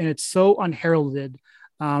game, and it's so unheralded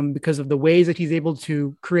because of the ways that he's able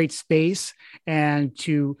to create space and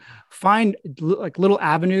to find like little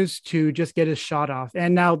avenues to just get his shot off.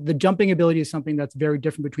 And now the jumping ability is something that's very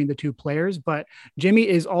different between the two players, but Jimmy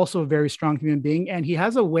is also a very strong human being, and he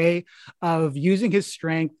has a way of using his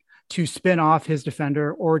strength to spin off his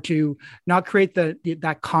defender or to not create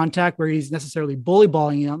that contact where he's necessarily bully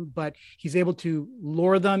balling them, but he's able to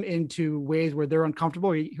lure them into ways where they're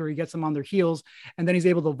uncomfortable, where he gets them on their heels, and then he's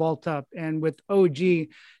able to vault up. And with OG,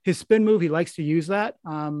 his spin move, he likes to use that.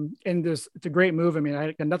 And it's a great move. I mean,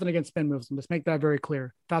 I got nothing against spin moves. Let's make that very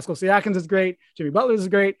clear. Pascal Siakams is great. Jimmy Butler is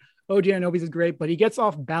great. OG Anunoby is great, but he gets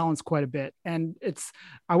off balance quite a bit. And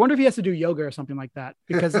I wonder if he has to do yoga or something like that,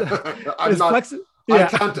 because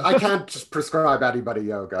I can't prescribe anybody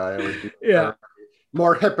yoga. I would be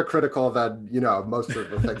more hypocritical than, most of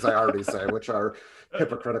the things I already say, which are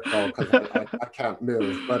hypocritical because I can't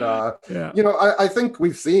move. But, I think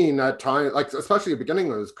we've seen at times, like, especially at the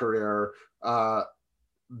beginning of his career,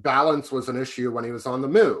 balance was an issue when he was on the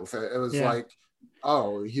move. It was like,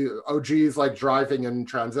 OG's like driving in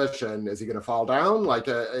transition. Is he going to fall down? Like,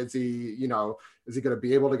 is he going to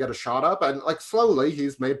be able to get a shot up? And like slowly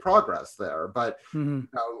he's made progress there, but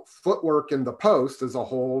footwork in the post is a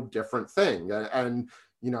whole different thing. And,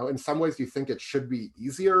 in some ways you think it should be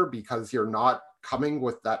easier because you're not coming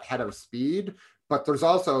with that head of speed, but there's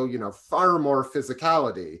also, far more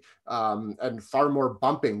physicality and far more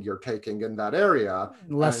bumping you're taking in that area.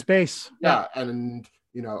 Less space. Yeah. And,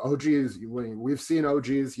 OGs, we've seen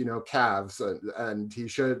OGs, calves, and he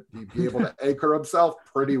should be able to anchor himself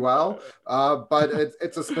pretty well. But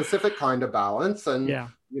it's a specific kind of balance, and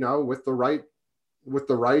with the right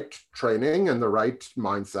training and the right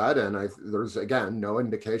mindset, and there's again no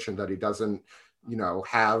indication that he doesn't,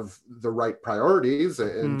 have the right priorities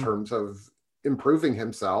in terms of improving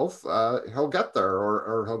himself. He'll get there,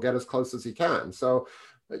 or he'll get as close as he can. So,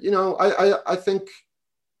 I think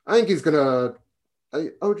he's gonna.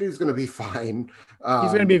 OG's going to be fine.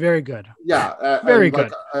 He's going to be very good. Yeah. Very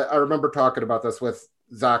good. I remember talking about this with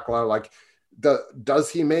Zach Lowe. Like, does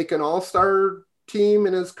he make an all-star team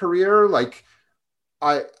in his career? Like,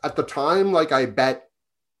 at the time, like, I bet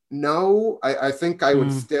no. I think I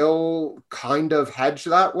would still kind of hedge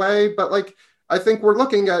that way. But, like, I think we're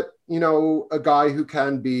looking at, a guy who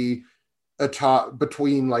can be a top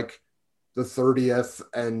between, like, the 30th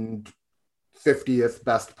and 50th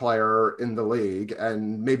best player in the league,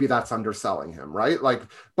 and maybe that's underselling him, right? Like,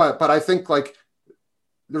 but I think like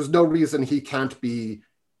there's no reason he can't be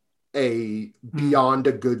beyond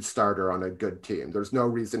a good starter on a good team. There's no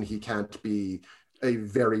reason he can't be a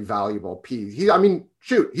very valuable piece.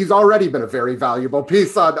 He's already been a very valuable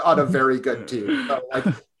piece on a very good team. So, like,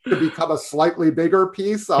 to become a slightly bigger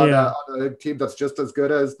piece on a team that's just as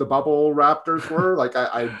good as the bubble Raptors were, like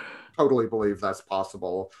I totally believe that's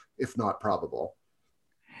possible, if not probable.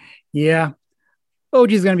 Yeah.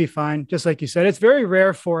 OG's going to be fine. Just like you said, it's very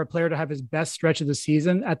rare for a player to have his best stretch of the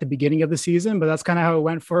season at the beginning of the season, but that's kind of how it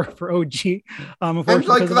went for OG. Unfortunately,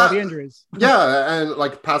 like because of all the injuries. Yeah. And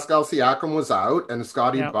like Pascal Siakam was out and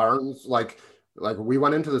Scotty Yeah. Barnes, like we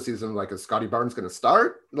went into the season, like, is Scotty Barnes going to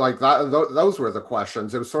start? Like that, those were the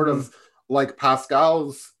questions. It was sort of like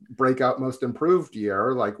Pascal's breakout most improved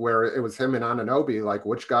year, like where it was him and Anunoby, like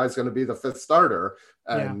which guy's going to be the fifth starter?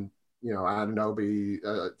 And, you know, Anunoby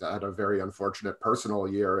had a very unfortunate personal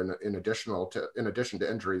year in addition to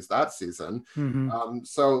injuries that season.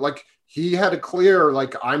 So like he had a clear,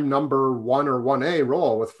 like, I'm number 1 or 1A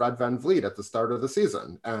role with Fred VanVleet at the start of the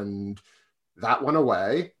season. And that went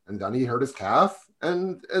away. And then he hurt his calf.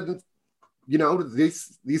 And you know,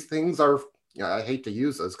 these things are, I hate to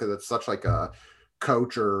use this because it's such like a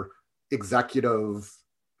coach or executive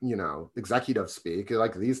speak.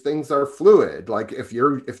 Like these things are fluid. Like if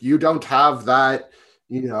you don't have that,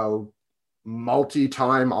 you know,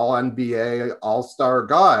 multi-time all NBA all-star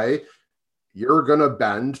guy, you're gonna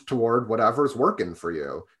bend toward whatever's working for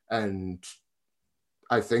you. And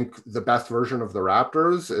I think the best version of the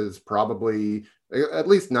Raptors is probably, at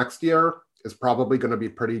least next year, is probably going to be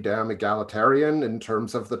pretty damn egalitarian in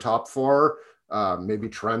terms of the top 4. Maybe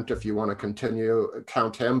Trent, if you want to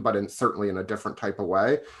count him, but certainly in a different type of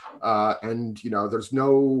way. And, you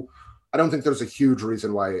know, I don't think there's a huge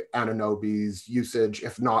reason why Anunoby's usage,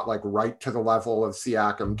 if not like right to the level of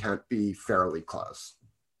Siakam, can't be fairly close.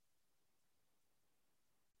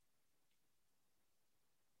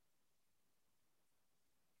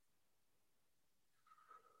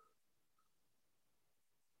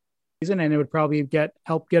 And it would probably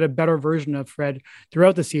help get a better version of Fred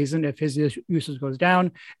throughout the season if his usage goes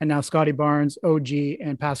down. And now Scotty Barnes, OG,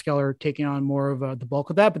 and Pascal are taking on more of the bulk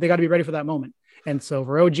of that, but they got to be ready for that moment. And so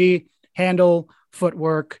for OG, handle,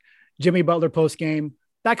 footwork, Jimmy Butler post game,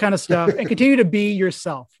 that kind of stuff, and continue to be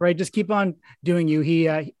yourself, right? Just keep on doing you. He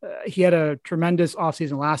had a tremendous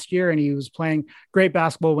offseason last year, and he was playing great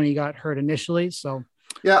basketball when he got hurt initially. So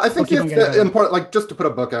yeah, I think it's important, like, just to put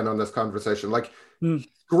a bookend on this conversation, like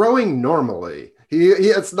growing normally.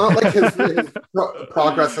 It's not like his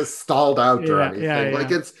progress has stalled out or anything.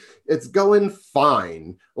 Like it's going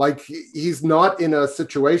fine. Like he's not in a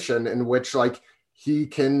situation in which like he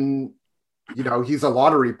can, you know, he's a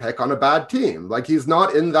lottery pick on a bad team. Like he's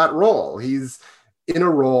not in that role. He's in a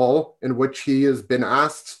role in which he has been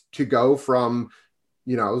asked to go from,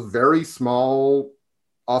 you know, very small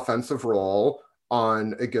offensive role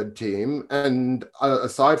on a good team. And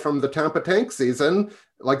aside from the Tampa Tank season,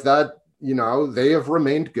 like that, you know, they have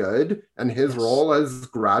remained good and his role has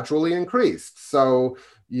gradually increased. So,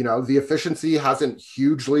 you know, the efficiency hasn't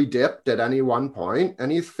hugely dipped at any one point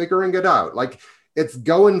and he's figuring it out. Like it's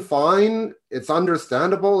going fine. It's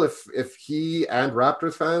understandable if he and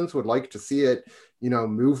Raptors fans would like to see it, you know,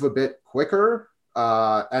 move a bit quicker.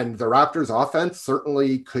 And the Raptors offense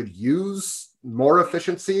certainly could use more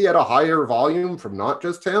efficiency at a higher volume from not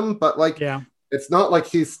just him, but like, it's not like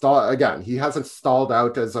he hasn't stalled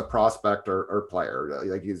out as a prospect or player.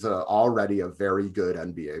 Like he's already a very good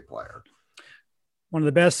NBA player. One of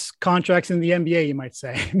the best contracts in the NBA, you might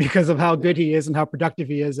say, because of how good he is and how productive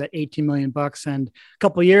he is at $18 million. And a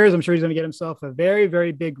couple of years, I'm sure he's going to get himself a very,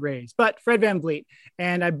 very big raise. But Fred VanVleet,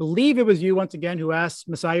 and I believe it was you once again who asked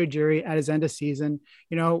Masai Ujiri at his end of season,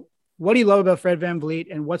 you know, what do you love about Fred VanVleet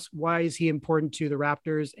and why is he important to the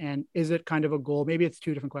Raptors? And is it kind of a goal? Maybe it's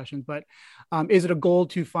two different questions, but is it a goal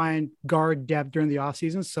to find guard depth during the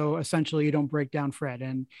offseason? So essentially you don't break down Fred,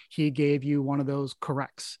 and he gave you one of those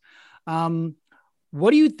corrects.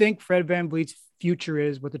 What do you think Fred VanVleet's future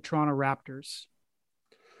is with the Toronto Raptors?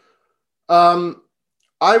 I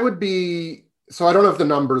don't have the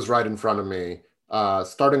numbers right in front of me.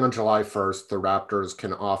 Starting on July 1st, the Raptors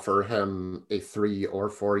can offer him a 3 or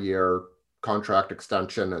 4 year contract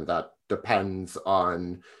extension, and that depends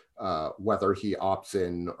on whether he opts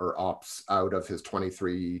in or opts out of his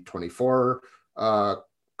 23-24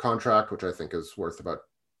 contract, which I think is worth about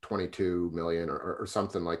 $22 million or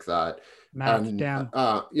something like that. And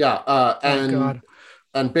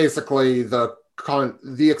basically the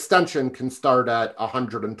extension can start at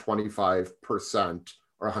 125%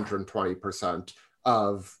 or 120%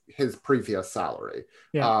 of his previous salary.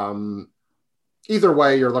 Either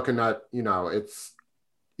way, you're looking at, you know, it's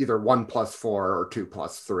either 1 + 4 or 2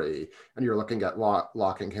 + 3, and you're looking at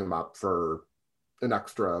locking him up for an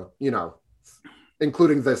extra, you know,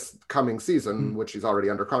 including this coming season, which he's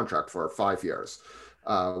already under contract for 5 years,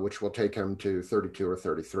 which will take him to 32 or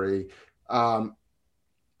 33. I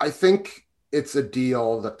think it's a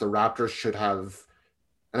deal that the Raptors should have.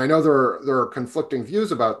 And I know there are conflicting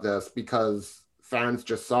views about this because fans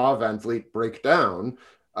just saw Van Vliet break down,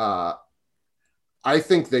 I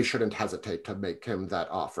think they shouldn't hesitate to make him that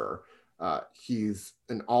offer. He's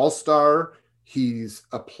an all-star. He's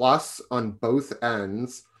a plus on both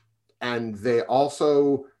ends. And they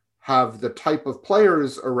also have the type of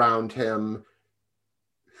players around him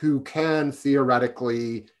who can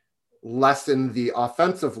theoretically lessen the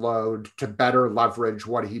offensive load to better leverage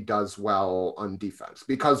what he does well on defense.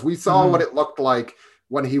 Because we saw what it looked like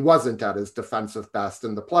when he wasn't at his defensive best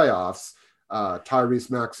in the playoffs. Tyrese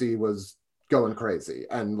Maxey was going crazy.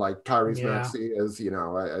 And like Tyrese Maxey is, you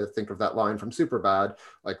know, I think of that line from Superbad,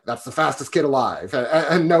 like that's the fastest kid alive.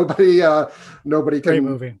 And nobody can Great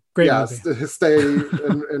movie. Stay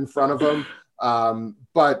in front of him.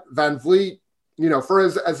 But Van Vliet, you know, for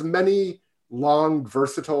as many long,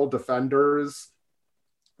 versatile defenders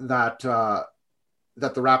that the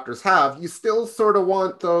Raptors have, you still sort of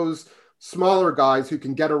want those smaller guys who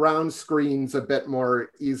can get around screens a bit more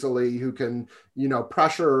easily, who can, you know,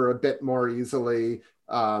 pressure a bit more easily.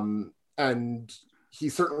 And he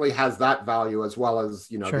certainly has that value, as well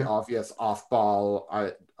as, you know, the obvious off ball.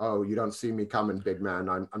 You don't see me coming, big man.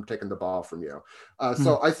 I'm taking the ball from you.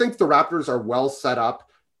 So I think the Raptors are well set up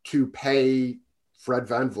to pay Fred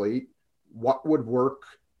VanVleet what would work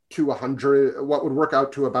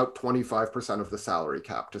out to about 25% of the salary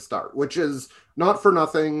cap to start, which is not for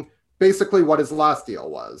nothing, basically what his last deal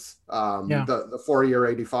was. The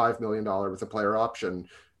 4-year, $85 million with a player option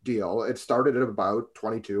deal. It started at about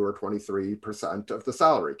 22 or 23% of the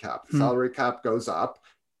salary cap. The salary cap goes up,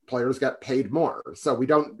 players get paid more. So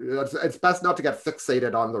it's best not to get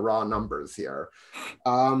fixated on the raw numbers here.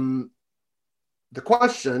 The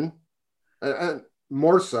question, and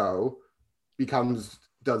more so, becomes,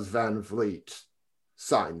 does Van Vliet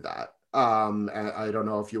sign that? And I don't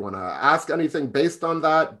know if you want to ask anything based on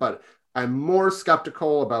that, but I'm more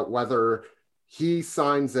skeptical about whether he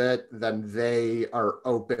signs it than they are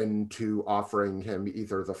open to offering him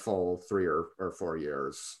either the full 3 or 4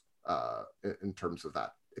 years in terms of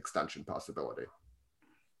that extension possibility.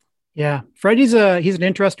 Yeah, Freddie's he's an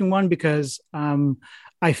interesting one because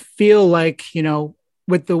I feel like, you know,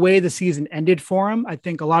 with the way the season ended for him, I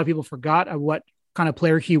think a lot of people forgot what kind of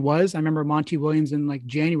player he was. I remember Monty Williams in like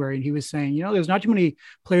January, and he was saying, you know, there's not too many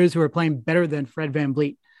players who are playing better than Fred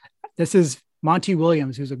VanVleet. This is Monty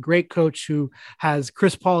Williams, who's a great coach who has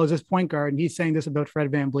Chris Paul as his point guard. And he's saying this about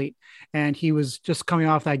Fred VanVleet. And he was just coming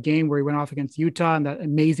off that game where he went off against Utah in that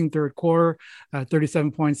amazing third quarter,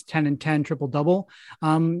 37 points, 10 and 10, triple double.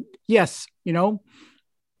 Yes, you know,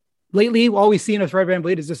 lately, all we've seen of Fred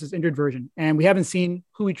VanVleet is just his injured version. And we haven't seen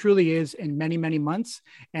who he truly is in many, many months.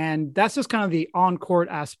 And that's just kind of the on-court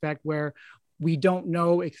aspect where we don't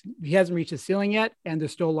know if he hasn't reached his ceiling yet, and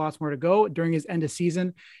there's still lots more to go. During his end of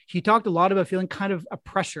season, he talked a lot about feeling kind of a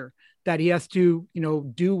pressure that he has to, you know,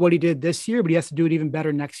 do what he did this year, but he has to do it even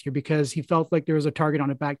better next year because he felt like there was a target on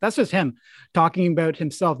his back. That's just him talking about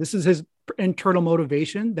himself. This is his internal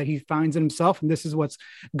motivation that he finds in himself, and this is what's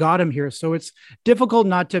got him here. So it's difficult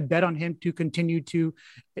not to bet on him to continue to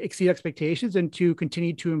exceed expectations and to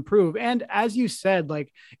continue to improve. And as you said,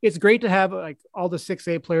 like, it's great to have like all the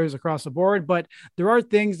 6A players across the board, but there are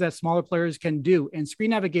things that smaller players can do, and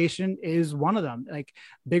screen navigation is one of them. Like,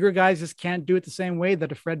 bigger guys just can't do it the same way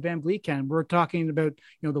that a Fred VanVleet can. We're talking about,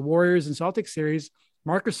 you know, the Warriors and Celtics series.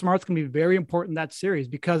 Marcus Smart's going to be very important in that series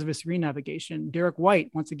because of his screen navigation. Derek White,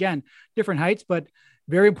 once again, different heights, but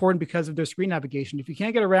very important because of their screen navigation. If you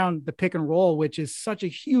can't get around the pick and roll, which is such a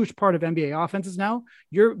huge part of NBA offenses now,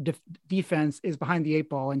 your defense is behind the 8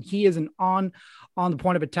 ball, and he is an on the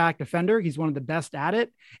point of attack defender. He's one of the best at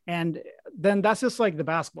it. And then that's just like the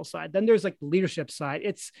basketball side. Then there's like the leadership side.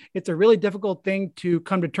 It's a really difficult thing to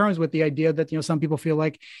come to terms with, the idea that, you know, some people feel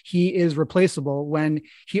like he is replaceable when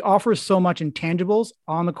he offers so much intangibles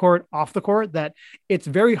on the court, off the court, that it's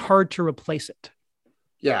very hard to replace it.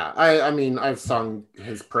 Yeah, I mean, I've sung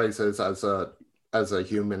his praises as a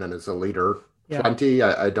human and as a leader plenty.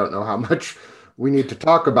 I don't know how much we need to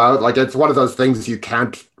talk about. Like, it's one of those things you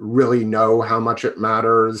can't really know how much it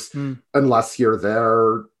matters unless you're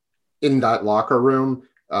there in that locker room.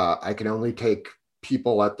 I can only take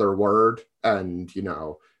people at their word. And, you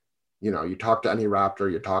know, you talk to any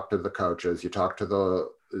Raptor, you talk to the coaches, you talk to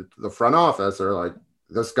the front office, they're like,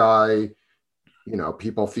 this guy, you know,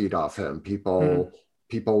 people feed off him, people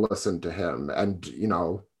listen to him, and, you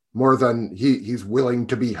know, more than he's willing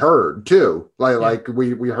to be heard too. Like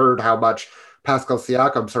we heard how much Pascal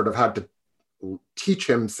Siakam sort of had to teach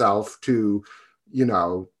himself to, you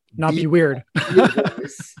know, not be weird,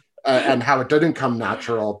 and how it didn't come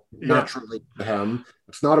naturally to him.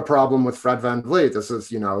 It's not a problem with Fred VanVleet. This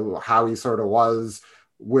is, you know, how he sort of was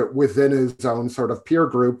within his own sort of peer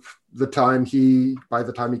group by the time he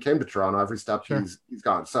came to Toronto. Every step he's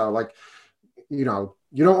gone. So like, you know,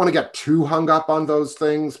 you don't want to get too hung up on those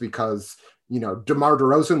things because, you know, DeMar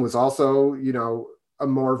DeRozan was also, you know, a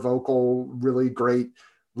more vocal, really great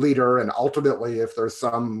leader. And ultimately, if there's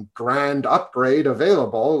some grand upgrade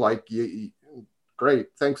available, like, great,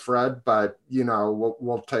 thanks, Fred. But, you know,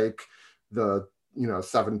 we'll take the, you know,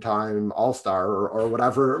 7-time All-Star or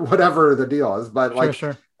whatever the deal is. But like,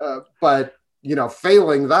 sure. But, you know,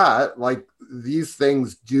 failing that, like, these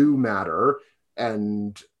things do matter.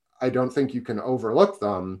 And I don't think you can overlook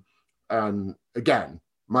them. And again,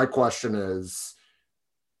 my question is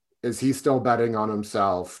he still betting on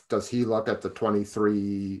himself? Does he look at the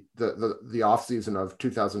offseason of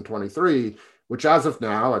 2023, which as of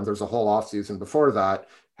now, and there's a whole offseason before that,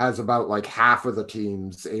 has about like half of the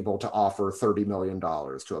teams able to offer $30 million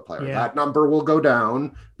to a player. That number will go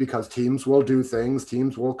down because teams will do things,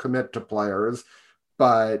 teams will commit to players.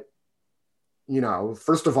 But, you know,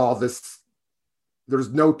 first of all, there's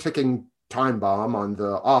no ticking time bomb on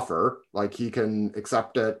the offer. Like, he can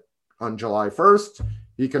accept it on July 1st.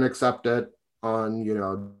 He can accept it on, you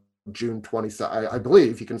know, June 22nd. I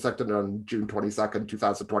believe he can accept it on June 22nd,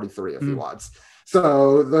 2023 if he wants.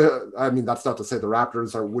 So that's not to say the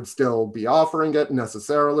Raptors would still be offering it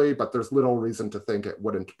necessarily, but there's little reason to think it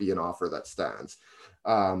wouldn't be an offer that stands.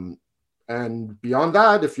 And beyond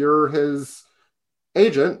that, if you're his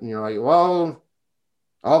agent, you're like, well,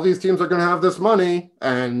 all these teams are going to have this money,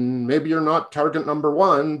 and maybe you're not target number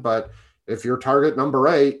 1, but if you're target number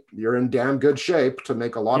 8, you're in damn good shape to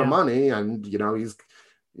make a lot of money. And, you know,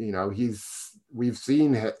 we've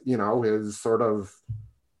seen, you know, his sort of,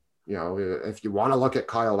 you know, if you want to look at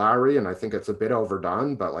Kyle Lowry, and I think it's a bit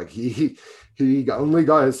overdone, but like he only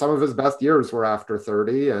got some of his best years were after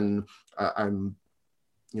 30. And I'm,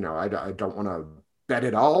 you know, I don't want to bet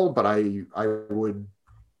it all, but I would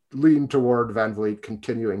lean toward Van Vliet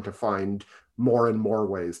continuing to find more and more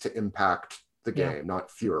ways to impact the game,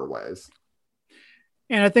 not fewer ways.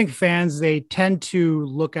 And I think fans, they tend to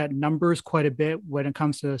look at numbers quite a bit when it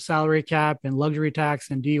comes to salary cap and luxury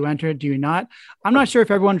tax. And do you enter it? Do you not? I'm not sure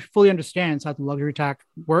if everyone fully understands how the luxury tax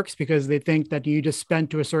works, because they think that you just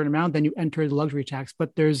spend to a certain amount, then you enter the luxury tax.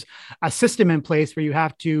 But there's a system in place where you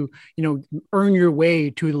have to, you know, earn your way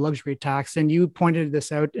to the luxury tax. And you pointed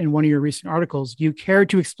this out in one of your recent articles. Do you care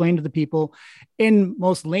to explain to the people in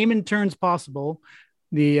most layman terms possible,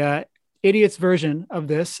 the idiot's version of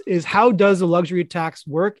this is, how does the luxury tax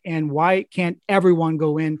work and why can't everyone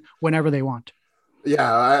go in whenever they want?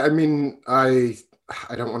 Yeah, I mean, I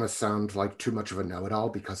don't want to sound like too much of a know-it-all,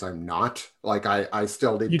 because I'm not. Like, I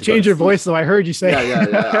still need to change your voice, though. I heard you say.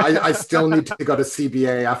 Yeah. I still need to go to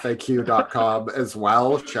cbafaq.com as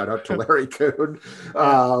well. Shout out to Larry Kuhn.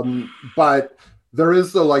 But there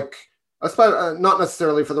is the, like, not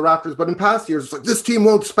necessarily for the Raptors, but in past years, it's like, this team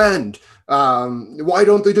won't spend. Why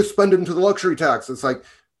don't they just spend it into the luxury tax? It's like,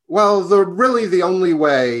 well, the only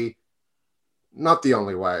way, not the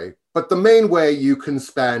only way, but the main way you can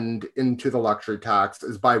spend into the luxury tax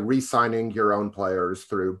is by re-signing your own players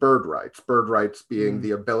through bird rights. Bird rights being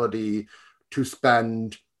the ability to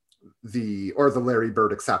spend or the Larry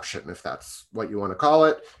Bird exception, if that's what you want to call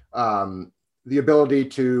it, the ability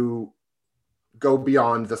to go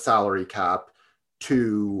beyond the salary cap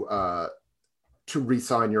to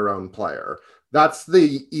re-sign your own player. That's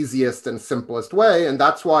the easiest and simplest way. And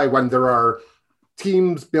that's why when there are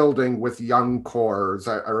teams building with young cores,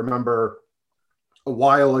 I remember a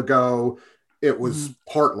while ago, it was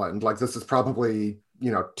Portland. Like, this is probably,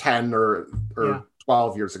 10 or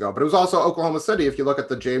 12 years ago, but it was also Oklahoma City. If you look at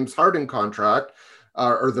the James Harden contract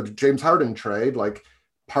or the James Harden trade, like,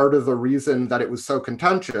 part of the reason that it was so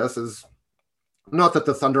contentious is not that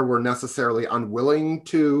the Thunder were necessarily unwilling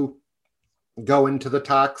to go into the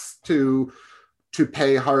tax to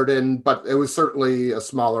pay Harden, but it was certainly a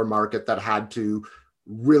smaller market that had to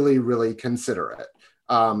really, really consider it.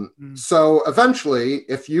 So eventually,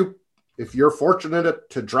 if you're fortunate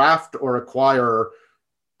to draft or acquire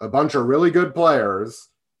a bunch of really good players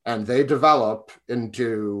and they develop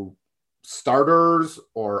into starters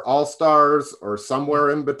or all-stars or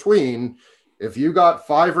somewhere in between, if you got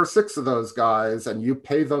 5 or 6 of those guys and you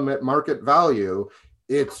pay them at market value,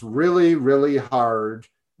 it's really, really hard,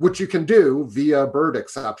 which you can do via bird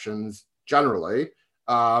exceptions generally.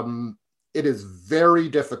 It is very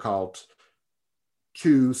difficult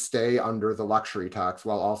to stay under the luxury tax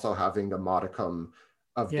while also having a modicum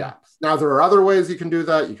of depth. Now, there are other ways you can do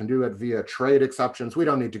that. You can do it via trade exceptions. We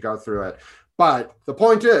don't need to go through it. But the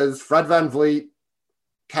point is, Fred VanVleet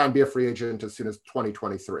can be a free agent as soon as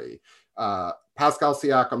 2023. Pascal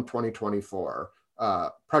Siakam, 2024.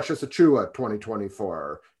 Precious Achua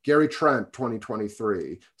 2024, Gary Trent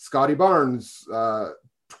 2023, Scotty Barnes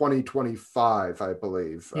 2025, I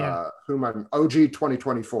believe. Whom I'm OG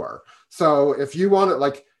 2024. So if you want it,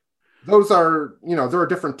 like those are, there are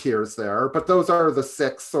different tiers there, but those are the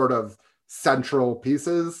 6 sort of central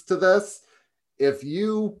pieces to this. If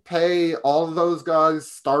you pay all of those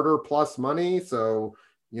guys starter plus money, so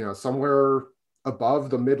somewhere above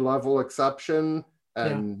the mid-level exception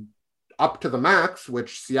and up to the max,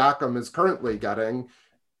 which Siakam is currently getting,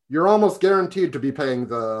 you're almost guaranteed to be paying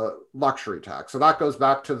the luxury tax. So that goes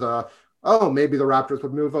back to maybe the Raptors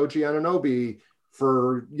would move OG Anunoby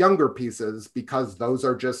for younger pieces because those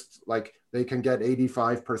are just like, they can get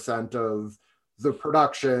 85% of the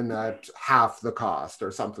production at half the cost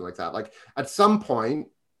or something like that. Like at some point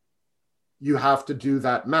you have to do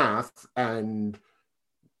that math, and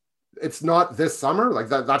it's not this summer. Like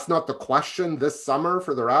that's not the question this summer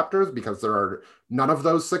for the Raptors, because there are none of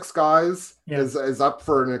those 6 guys is up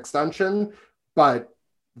for an extension, but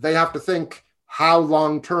they have to think, how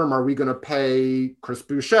long-term are we going to pay Chris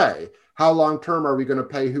Boucher? How long-term are we going to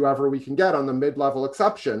pay whoever we can get on the mid-level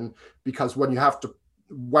exception? Because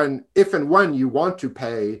if and when you want to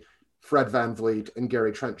pay Fred VanVleet and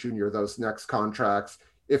Gary Trent Jr. those next contracts,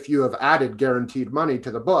 if you have added guaranteed money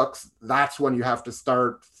to the books, that's when you have to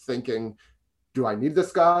start thinking, do I need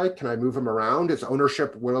this guy? Can I move him around? Is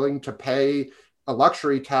ownership willing to pay a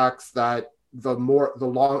luxury tax that the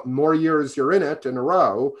more years you're in it in a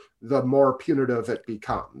row, the more punitive it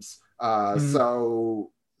becomes?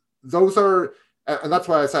 So those are, and that's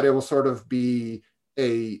why I said it will sort of be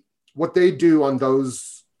what they do on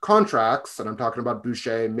those contracts, and I'm talking about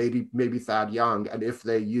Boucher, maybe Thad Young, and if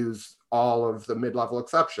they use all of the mid-level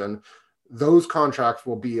exception, those contracts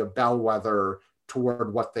will be a bellwether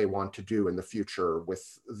toward what they want to do in the future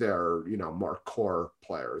with their, more core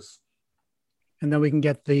players. And then we can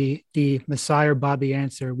get the Messiah Bobby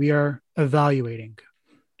answer. We are evaluating.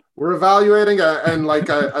 We're evaluating, and like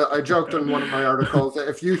I joked in one of my articles,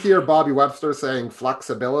 if you hear Bobby Webster saying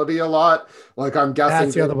flexibility a lot, like I'm guessing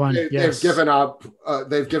that's the other one. They've given up.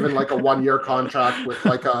 They've given like a 1-year contract with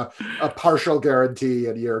like a partial guarantee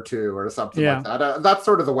in year 2 or something like that. That's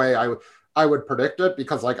sort of the way I would predict it,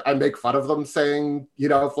 because like I make fun of them saying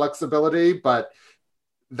flexibility, but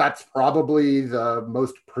that's probably the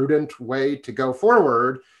most prudent way to go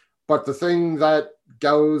forward. But the thing that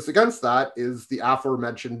goes against that is the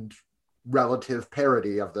aforementioned relative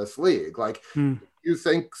parity of this league. Like, you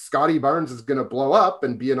think Scotty Barnes is going to blow up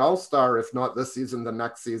and be an all-star, if not this season, the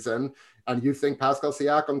next season, and you think Pascal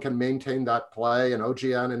Siakam can maintain that play, and OG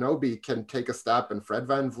Anunoby can take a step, and Fred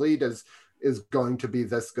VanVleet is going to be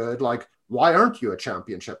this good, like, why aren't you a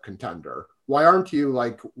championship contender? Why aren't you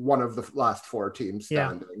like one of the last 4 teams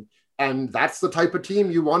standing? And that's the type of team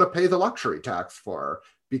you want to pay the luxury tax for,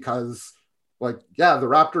 because the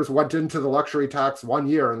Raptors went into the luxury tax 1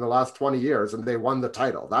 year in the last 20 years and they won the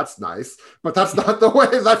title. That's nice, but that's not the way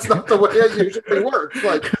it usually works.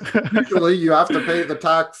 Like, usually you have to pay the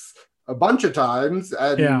tax a bunch of times,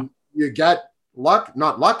 and you get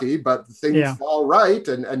not lucky, but things fall right,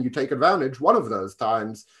 and you take advantage one of those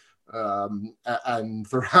times. And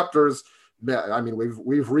the Raptors, I mean,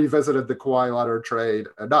 we've revisited the Kawhi Leonard trade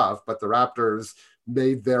enough, but the Raptors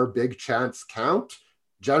made their big chance count.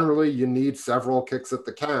 Generally, you need several kicks at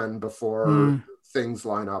the can before things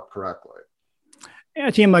line up correctly.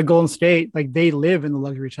 A team like Golden State, like they live in the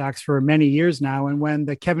luxury tax for many years now. And when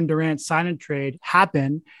the Kevin Durant sign and trade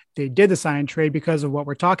happened, they did the sign and trade because of what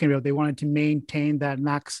we're talking about. They wanted to maintain that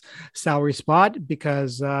max salary spot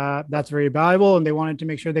because that's very valuable. And they wanted to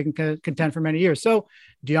make sure they can contend for many years. So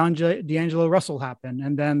D'Angelo Russell happened,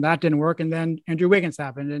 and then that didn't work. And then Andrew Wiggins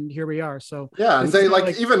happened, and here we are. So and they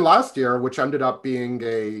even last year, which ended up being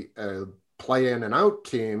a play in and out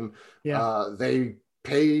team, they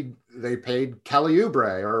paid Kelly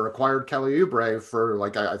Oubre, or acquired Kelly Oubre for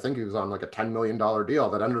I think he was on like a $10 million deal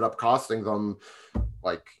that ended up costing them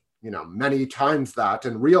many times that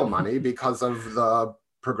in real money because of the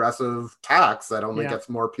progressive tax that only gets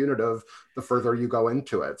more punitive the further you go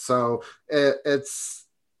into it. So it's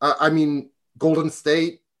Golden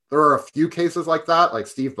State, there are a few cases like that. Like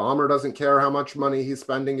Steve Ballmer doesn't care how much money he's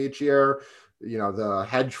spending each year. The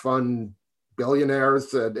hedge fund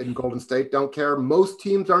billionaires in Golden State don't care. Most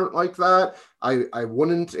teams aren't like that. I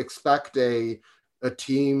wouldn't expect a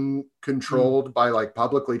team controlled by like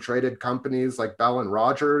publicly traded companies like Bell and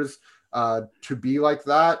Rogers to be like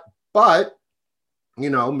that. But,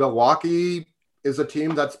 Milwaukee is a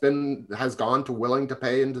team has gone to willing to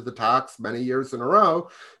pay into the tax many years in a row.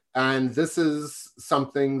 And this is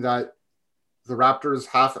something that the Raptors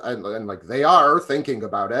have, and like they are thinking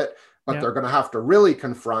about it. but they're going to have to really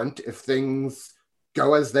confront if things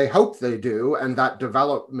go as they hope they do, and that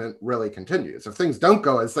development really continues. If things don't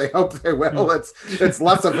go as they hope they will, it's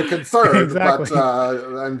less of a concern. Exactly.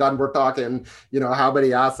 But and then we're talking, how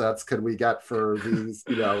many assets could we get for these,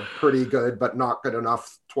 pretty good but not good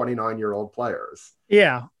enough 29-year-old players?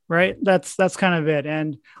 Yeah, right. That's kind of it.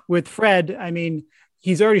 And with Fred, I mean,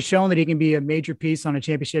 he's already shown that he can be a major piece on a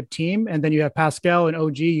championship team. And then you have Pascal and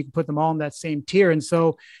OG, you can put them all in that same tier. And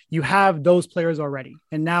so you have those players already.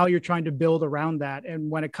 And now you're trying to build around that. And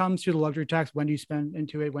when it comes to the luxury tax, when do you spend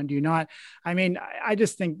into it? When do you not? I mean, I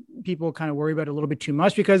just think people kind of worry about it a little bit too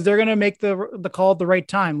much because they're going to make the call at the right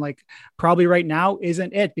time. Like probably right now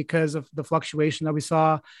isn't it because of the fluctuation that we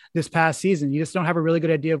saw this past season. You just don't have a really good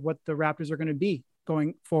idea of what the Raptors are going to be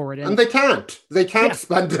going forward. And they can't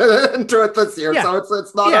spend it into it this year. So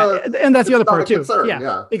it's not and that's the other part too. Concern.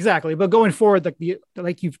 Yeah, exactly. But going forward,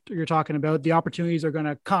 like you're talking about, the opportunities are going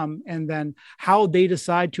to come, and then how they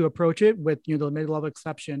decide to approach it with, the mid-level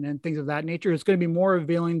exception and things of that nature, is going to be more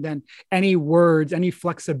revealing than any words, any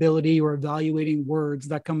flexibility or evaluating words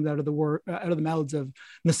that comes out of the mouths of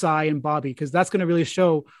Masai and Bobby, because that's going to really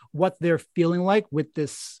show what they're feeling like with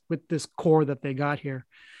this core that they got here.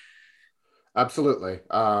 Absolutely.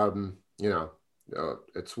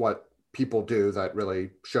 It's what people do that really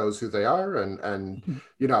shows who they are. And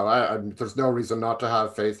there's no reason not to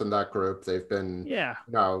have faith in that group. They've been,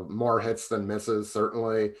 more hits than misses,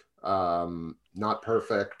 certainly. Not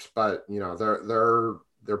perfect, but,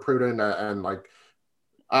 they're prudent. And like,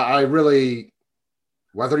 I really,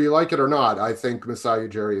 whether you like it or not, I think Masai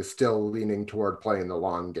Ujiri is still leaning toward playing the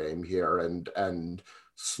long game here and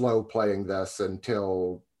slow playing this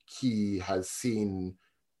until he has seen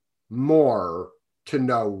more to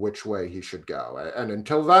know which way he should go. And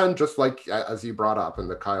until then, just like as you brought up in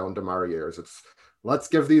the Kyle and DeMar years, it's let's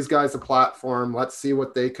give these guys a platform. Let's see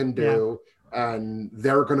what they can do. Yeah. And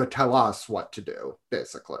they're going to tell us what to do,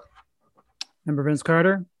 basically. Remember Vince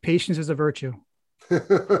Carter? Patience is a virtue.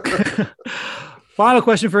 Final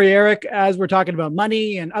question for you, Eric, as we're talking about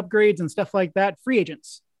money and upgrades and stuff like that, free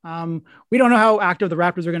agents. We don't know how active the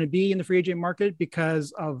Raptors are going to be in the free agent market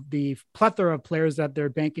because of the plethora of players that they're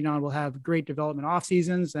banking on will have great development off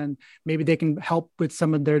seasons, and maybe they can help with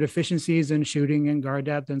some of their deficiencies in shooting and guard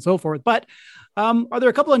depth and so forth. But are there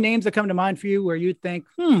a couple of names that come to mind for you where you think,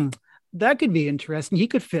 that could be interesting? He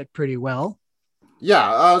could fit pretty well.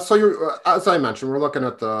 Yeah. So as I mentioned, we're looking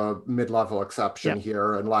at the mid-level exception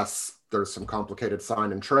here, unless there's some complicated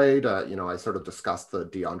sign and trade. I sort of discussed the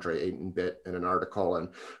DeAndre Ayton bit in an article. And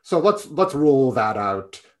so let's rule that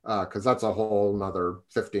out because that's a whole another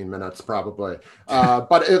 15 minutes probably.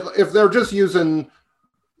 But if they're just using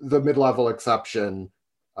the mid-level exception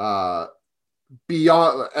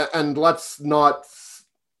beyond, and let's not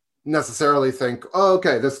necessarily think, oh,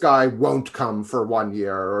 okay, this guy won't come for 1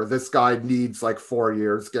 year, or this guy needs like 4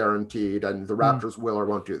 years guaranteed, and the Raptors will or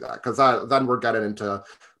won't do that, because then we're getting into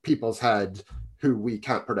people's head who we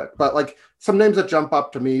can't predict. But like some names that jump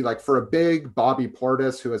up to me, like for a big Bobby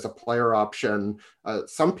Portis, who is a player option,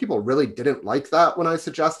 some people really didn't like that when I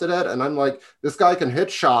suggested it. And I'm like, this guy can hit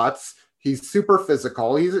shots. He's super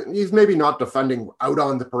physical. He's maybe not defending out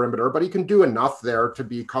on the perimeter, but he can do enough there to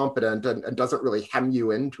be competent and doesn't really hem you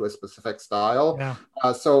into a specific style. Yeah.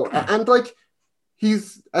 And like,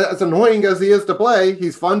 he's as annoying as he is to play.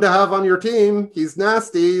 He's fun to have on your team. He's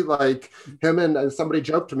nasty. Like him and somebody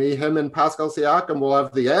joked to me, him and Pascal Siakam will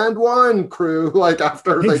have the and one crew. Like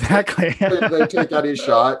after they take any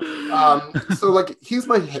shot. So like he's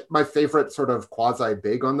my favorite sort of quasi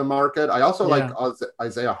big on the market. I also like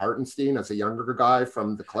Isaiah Hartenstein as a younger guy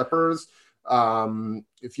from the Clippers.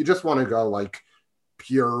 If you just want to go like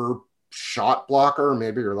pure shot blocker,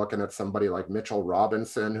 maybe you're looking at somebody like Mitchell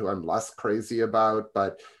Robinson, who I'm less crazy about,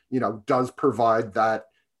 but does provide that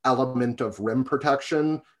element of rim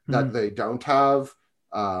protection that they don't have.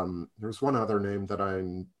 There's one other name that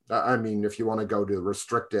I mean, if you want to go to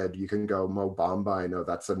restricted, you can go Mo Bamba. I know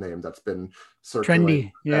that's a name that's been circulating.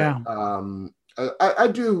 Trendy. Yeah. I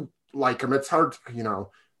do like him. It's hard,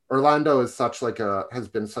 Orlando is has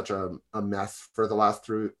been such a mess for the last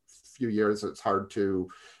few years. It's hard to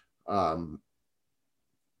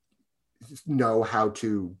know how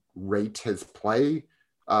to rate his play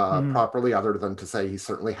properly, other than to say he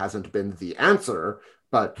certainly hasn't been the answer,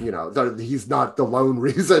 but he's not the lone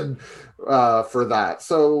reason for that.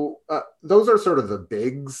 So those are sort of the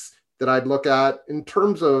bigs that I'd look at in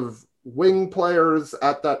terms of wing players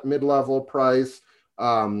at that mid-level price.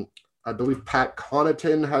 I believe Pat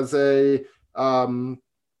Connaughton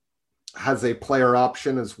has a player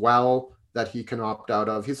option as well that he can opt out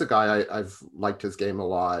of. He's a guy I've liked his game a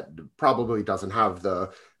lot. Probably doesn't have the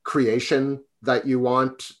creation that you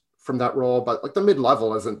want from that role. But like the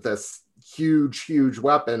mid-level isn't this huge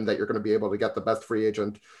weapon that you're going to be able to get the best free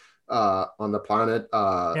agent on the planet.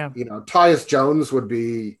 You know, Tyus Jones would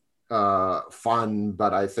be fun,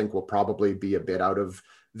 but I think will probably be a bit out of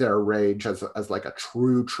their range as like a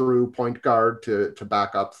true point guard to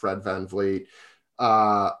back up Fred VanVleet.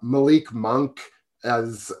 Malik Monk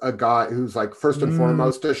as a guy who's like first and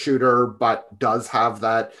foremost a shooter, but does have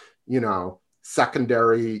that, you know,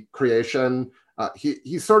 secondary creation.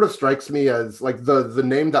 He sort of strikes me as like the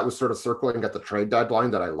name that was sort of circling at the trade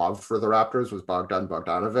deadline that I loved for the Raptors was Bogdan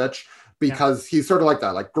Bogdanovic, because he's sort of like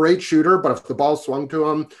that, like great shooter, but if the ball swung to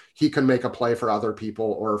him, he can make a play for other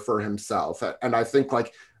people or for himself. And I think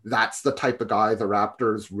like that's the type of guy the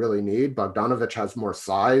Raptors really need. Bogdanovic has more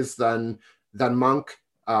size than Monk.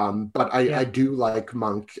 But I do like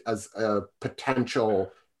Monk as a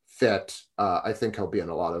potential fit. I think he'll be in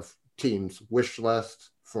a lot of teams' wish list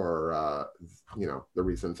for you know, the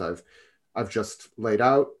reasons I've just laid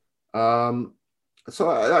out. So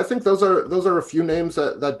I think those are a few names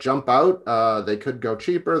that jump out. They could go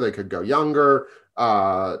cheaper, they could go younger.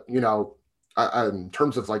 You know, in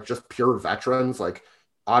terms of like just pure veterans, like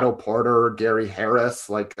Otto Porter, Gary Harris,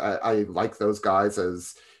 like I like those guys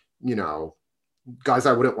as, you know, guys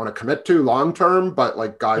I wouldn't want to commit to long term, but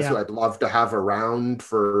like guys who I'd love to have around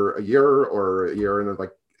for a year and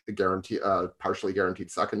like a guarantee, partially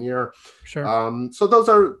guaranteed second year. Sure. So those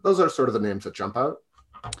are sort of the names that jump out.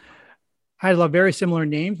 I love very similar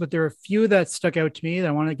names, but there are a few that stuck out to me that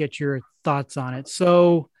I want to get your thoughts on it.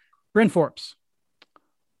 So Bryn Forbes,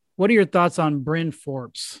 what are your thoughts on Bryn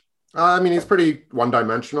Forbes? I mean, he's pretty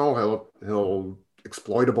one-dimensional. He'll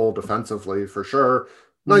exploitable defensively for sure.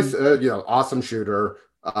 Nice, you know, awesome shooter.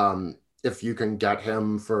 If you can get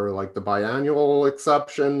him for like the biannual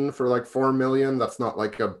exception for like $4 million, that's not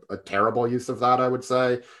like a terrible use of that, I would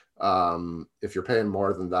say. If you're paying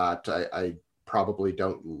more than that, I probably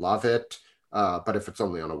don't love it. But if it's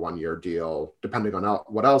only on a 1-year deal, depending on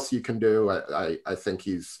what else you can do, I think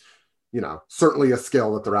he's, you know, certainly a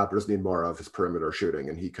skill that the Raptors need more of is perimeter shooting,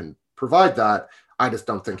 and he can provide that. I just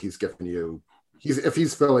don't think he's giving you. If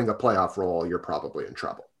he's filling a playoff role, you're probably in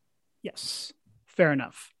trouble. Yes, fair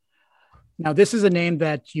enough. Now, this is a name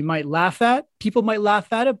that you might laugh at. People might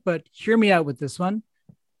laugh at it, but hear me out with this one.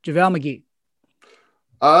 JaVale McGee.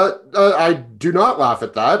 I do not laugh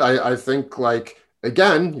at that. I think, like,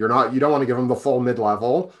 again, you don't want to give him the full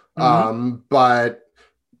mid-level. But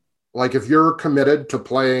like, if you're committed to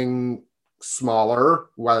playing smaller,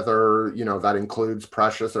 whether, you know, that includes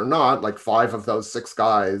Precious or not, like 5 of those 6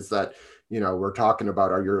 guys that, you know, we're talking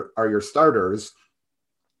about are your starters.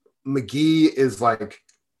 McGee is like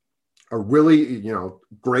a really, you know,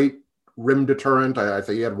 great rim deterrent. I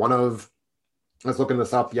think he had I was looking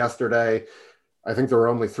this up yesterday. I think there were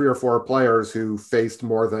only 3 or 4 players who faced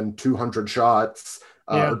more than 200 shots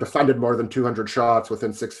or defended more than 200 shots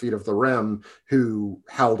within 6 feet of the rim who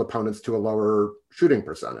held opponents to a lower shooting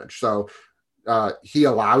percentage. So he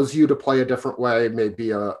allows you to play a different way,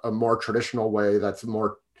 maybe a more traditional way that's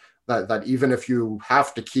more that even if you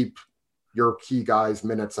have to keep your key guys'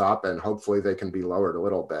 minutes up and hopefully they can be lowered a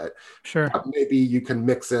little bit. Sure. Maybe you can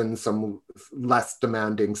mix in some less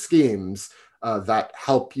demanding schemes that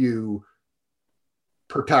help you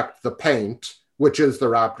protect the paint, which is the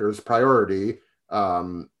Raptors' priority,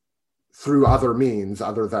 through other means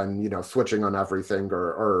other than, you know, switching on everything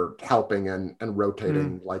or helping and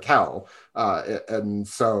rotating like hell. And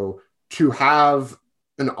so to have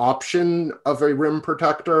an option of a rim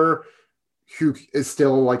protector who is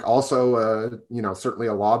still like also you know, certainly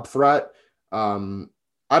a lob threat, I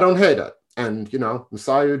don't hate it. And, you know,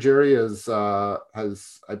 Masai Ujiri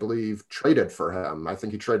has, I believe, traded for him. I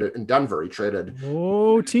think he traded in Denver. He traded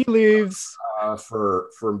tea leaves for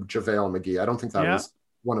JaVale McGee. I don't think that was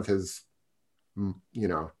one of his, you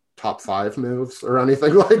know, top 5 moves or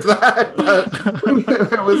anything like that.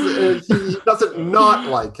 He doesn't not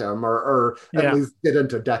like him or at least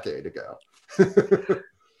didn't a decade ago.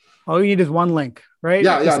 All you need is one link, right?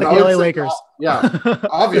 Yeah, Just like the LA Lakers. Yeah,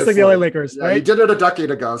 obviously. Just like the LA Lakers, right? He did it a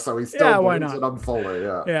decade ago, so he still why believes not? it on fully.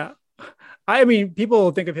 Yeah. I mean,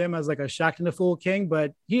 people think of him as like a Shaqtin' a Fool king,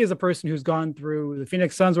 but he is a person who's gone through the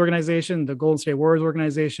Phoenix Suns organization, the Golden State Warriors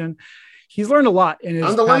organization. He's learned a lot in his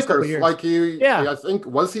and the past couple Lakers. years. Like I think,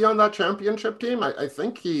 was he on that championship team? I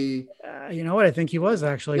think he. You know what? I think he was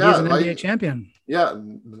actually. Yeah, he's an NBA champion.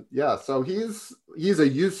 Yeah. So he's a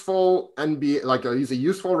useful NBA, like he's a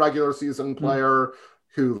useful regular season player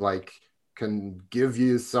who like can give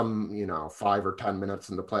you some, you know, 5 or 10 minutes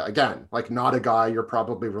in the play. Again, like not a guy you're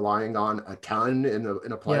probably relying on a ton in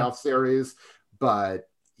a playoff series, but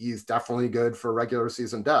he's definitely good for regular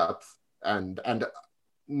season depth, and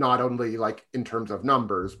not only like in terms of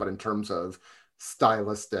numbers, but in terms of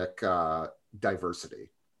stylistic diversity.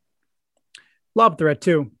 Lob threat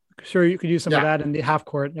too. Sure, you could use some of that in the half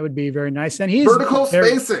court. That would be very nice. And he's vertical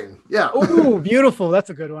spacing. Yeah. Oh, beautiful.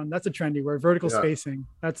 That's a good one. That's a trendy word. Vertical spacing.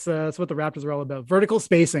 That's what the Raptors are all about. Vertical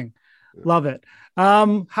spacing. Yeah. Love it.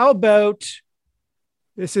 How about,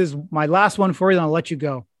 this is my last one for you, then I'll let you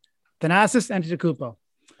go. Thanasis Antetokounmpo.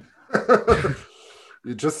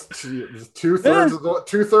 You just two-thirds of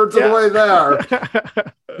the way there.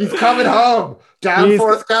 He's coming home.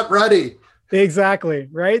 Danforth, get ready. Exactly.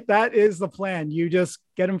 Right. That is the plan. You just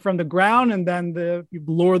get them from the ground and then you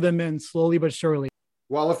lure them in slowly but surely.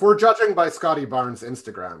 Well, if we're judging by Scotty Barnes'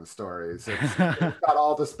 Instagram stories, it's got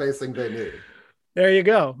all the spacing they need. There you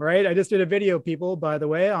go. Right. I just did a video, people, by the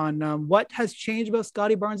way, on what has changed about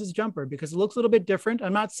Scotty Barnes' jumper, because it looks a little bit different.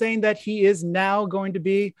 I'm not saying that he is now going to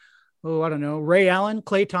be, I don't know, Ray Allen,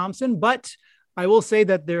 Klay Thompson, but I will say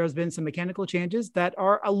that there has been some mechanical changes that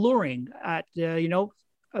are alluring at,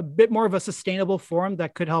 a bit more of a sustainable form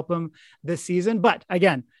that could help him this season. But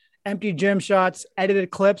again, empty gym shots, edited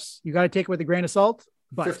clips, you got to take it with a grain of salt,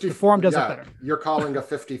 but the form does it better. You're calling a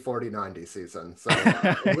 50-40-90 season. So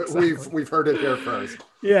exactly. we've heard it here first.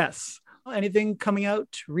 Yes. Anything coming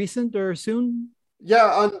out recent or soon?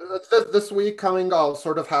 Yeah. This week coming, I'll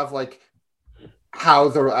sort of have like how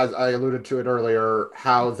as I alluded to it earlier,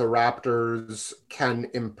 how the Raptors can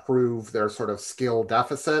improve their sort of skill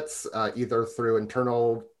deficits, either through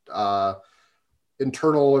internal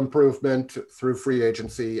improvement, through free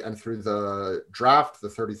agency, and through the draft, the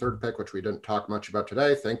 33rd pick, which we didn't talk much about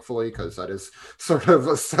today, thankfully, because that is sort of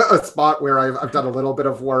a spot where I've done a little bit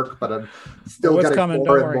of work, but I'm still getting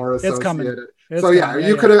more and more associated. It's coming.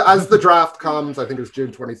 You could, as the draft comes, I think it's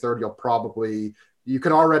June 23rd, you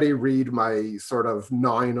can already read my sort of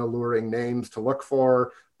 9 alluring names to look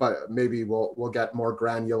for, but maybe we'll get more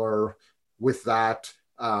granular with that.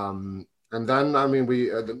 And then, I mean,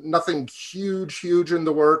 we nothing huge in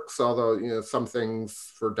the works, although, some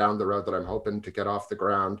things for down the road that I'm hoping to get off the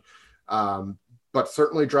ground. But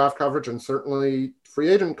certainly draft coverage and certainly free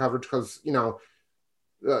agent coverage, because,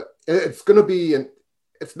 it's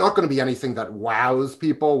not going to be anything that wows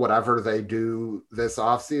people, whatever they do this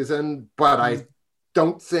offseason. But I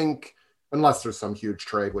don't think, unless there's some huge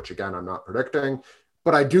trade, which again, I'm not predicting,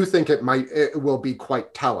 but I do think it will be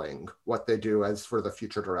quite telling what they do as for the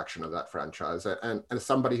future direction of that franchise. And as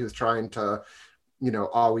somebody who's trying to,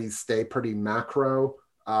 always stay pretty macro.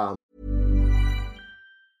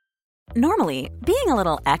 Normally, being a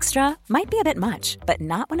little extra might be a bit much, but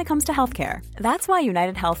not when it comes to healthcare. That's why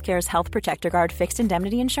United Healthcare's Health Protector Guard fixed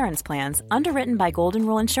indemnity insurance plans, underwritten by Golden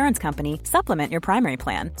Rule Insurance Company, supplement your primary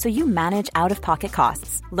plan so you manage out-of-pocket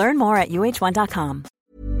costs. Learn more at UH1.com.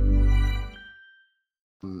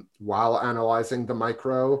 While analyzing the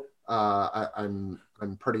micro, I'm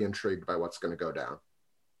pretty intrigued by what's going to go down.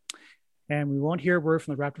 And we won't hear a word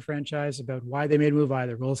from the Raptor franchise about why they made a move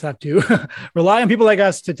either. We'll just have to rely on people like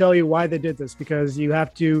us to tell you why they did this, because you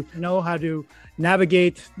have to know how to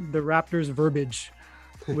navigate the Raptors verbiage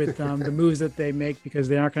with the moves that they make, because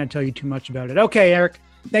they aren't going to tell you too much about it. Okay, Eric,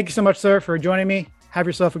 thank you so much, sir, for joining me. Have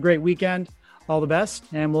yourself a great weekend. All the best,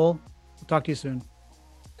 and we'll talk to you soon.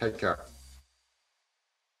 Take care.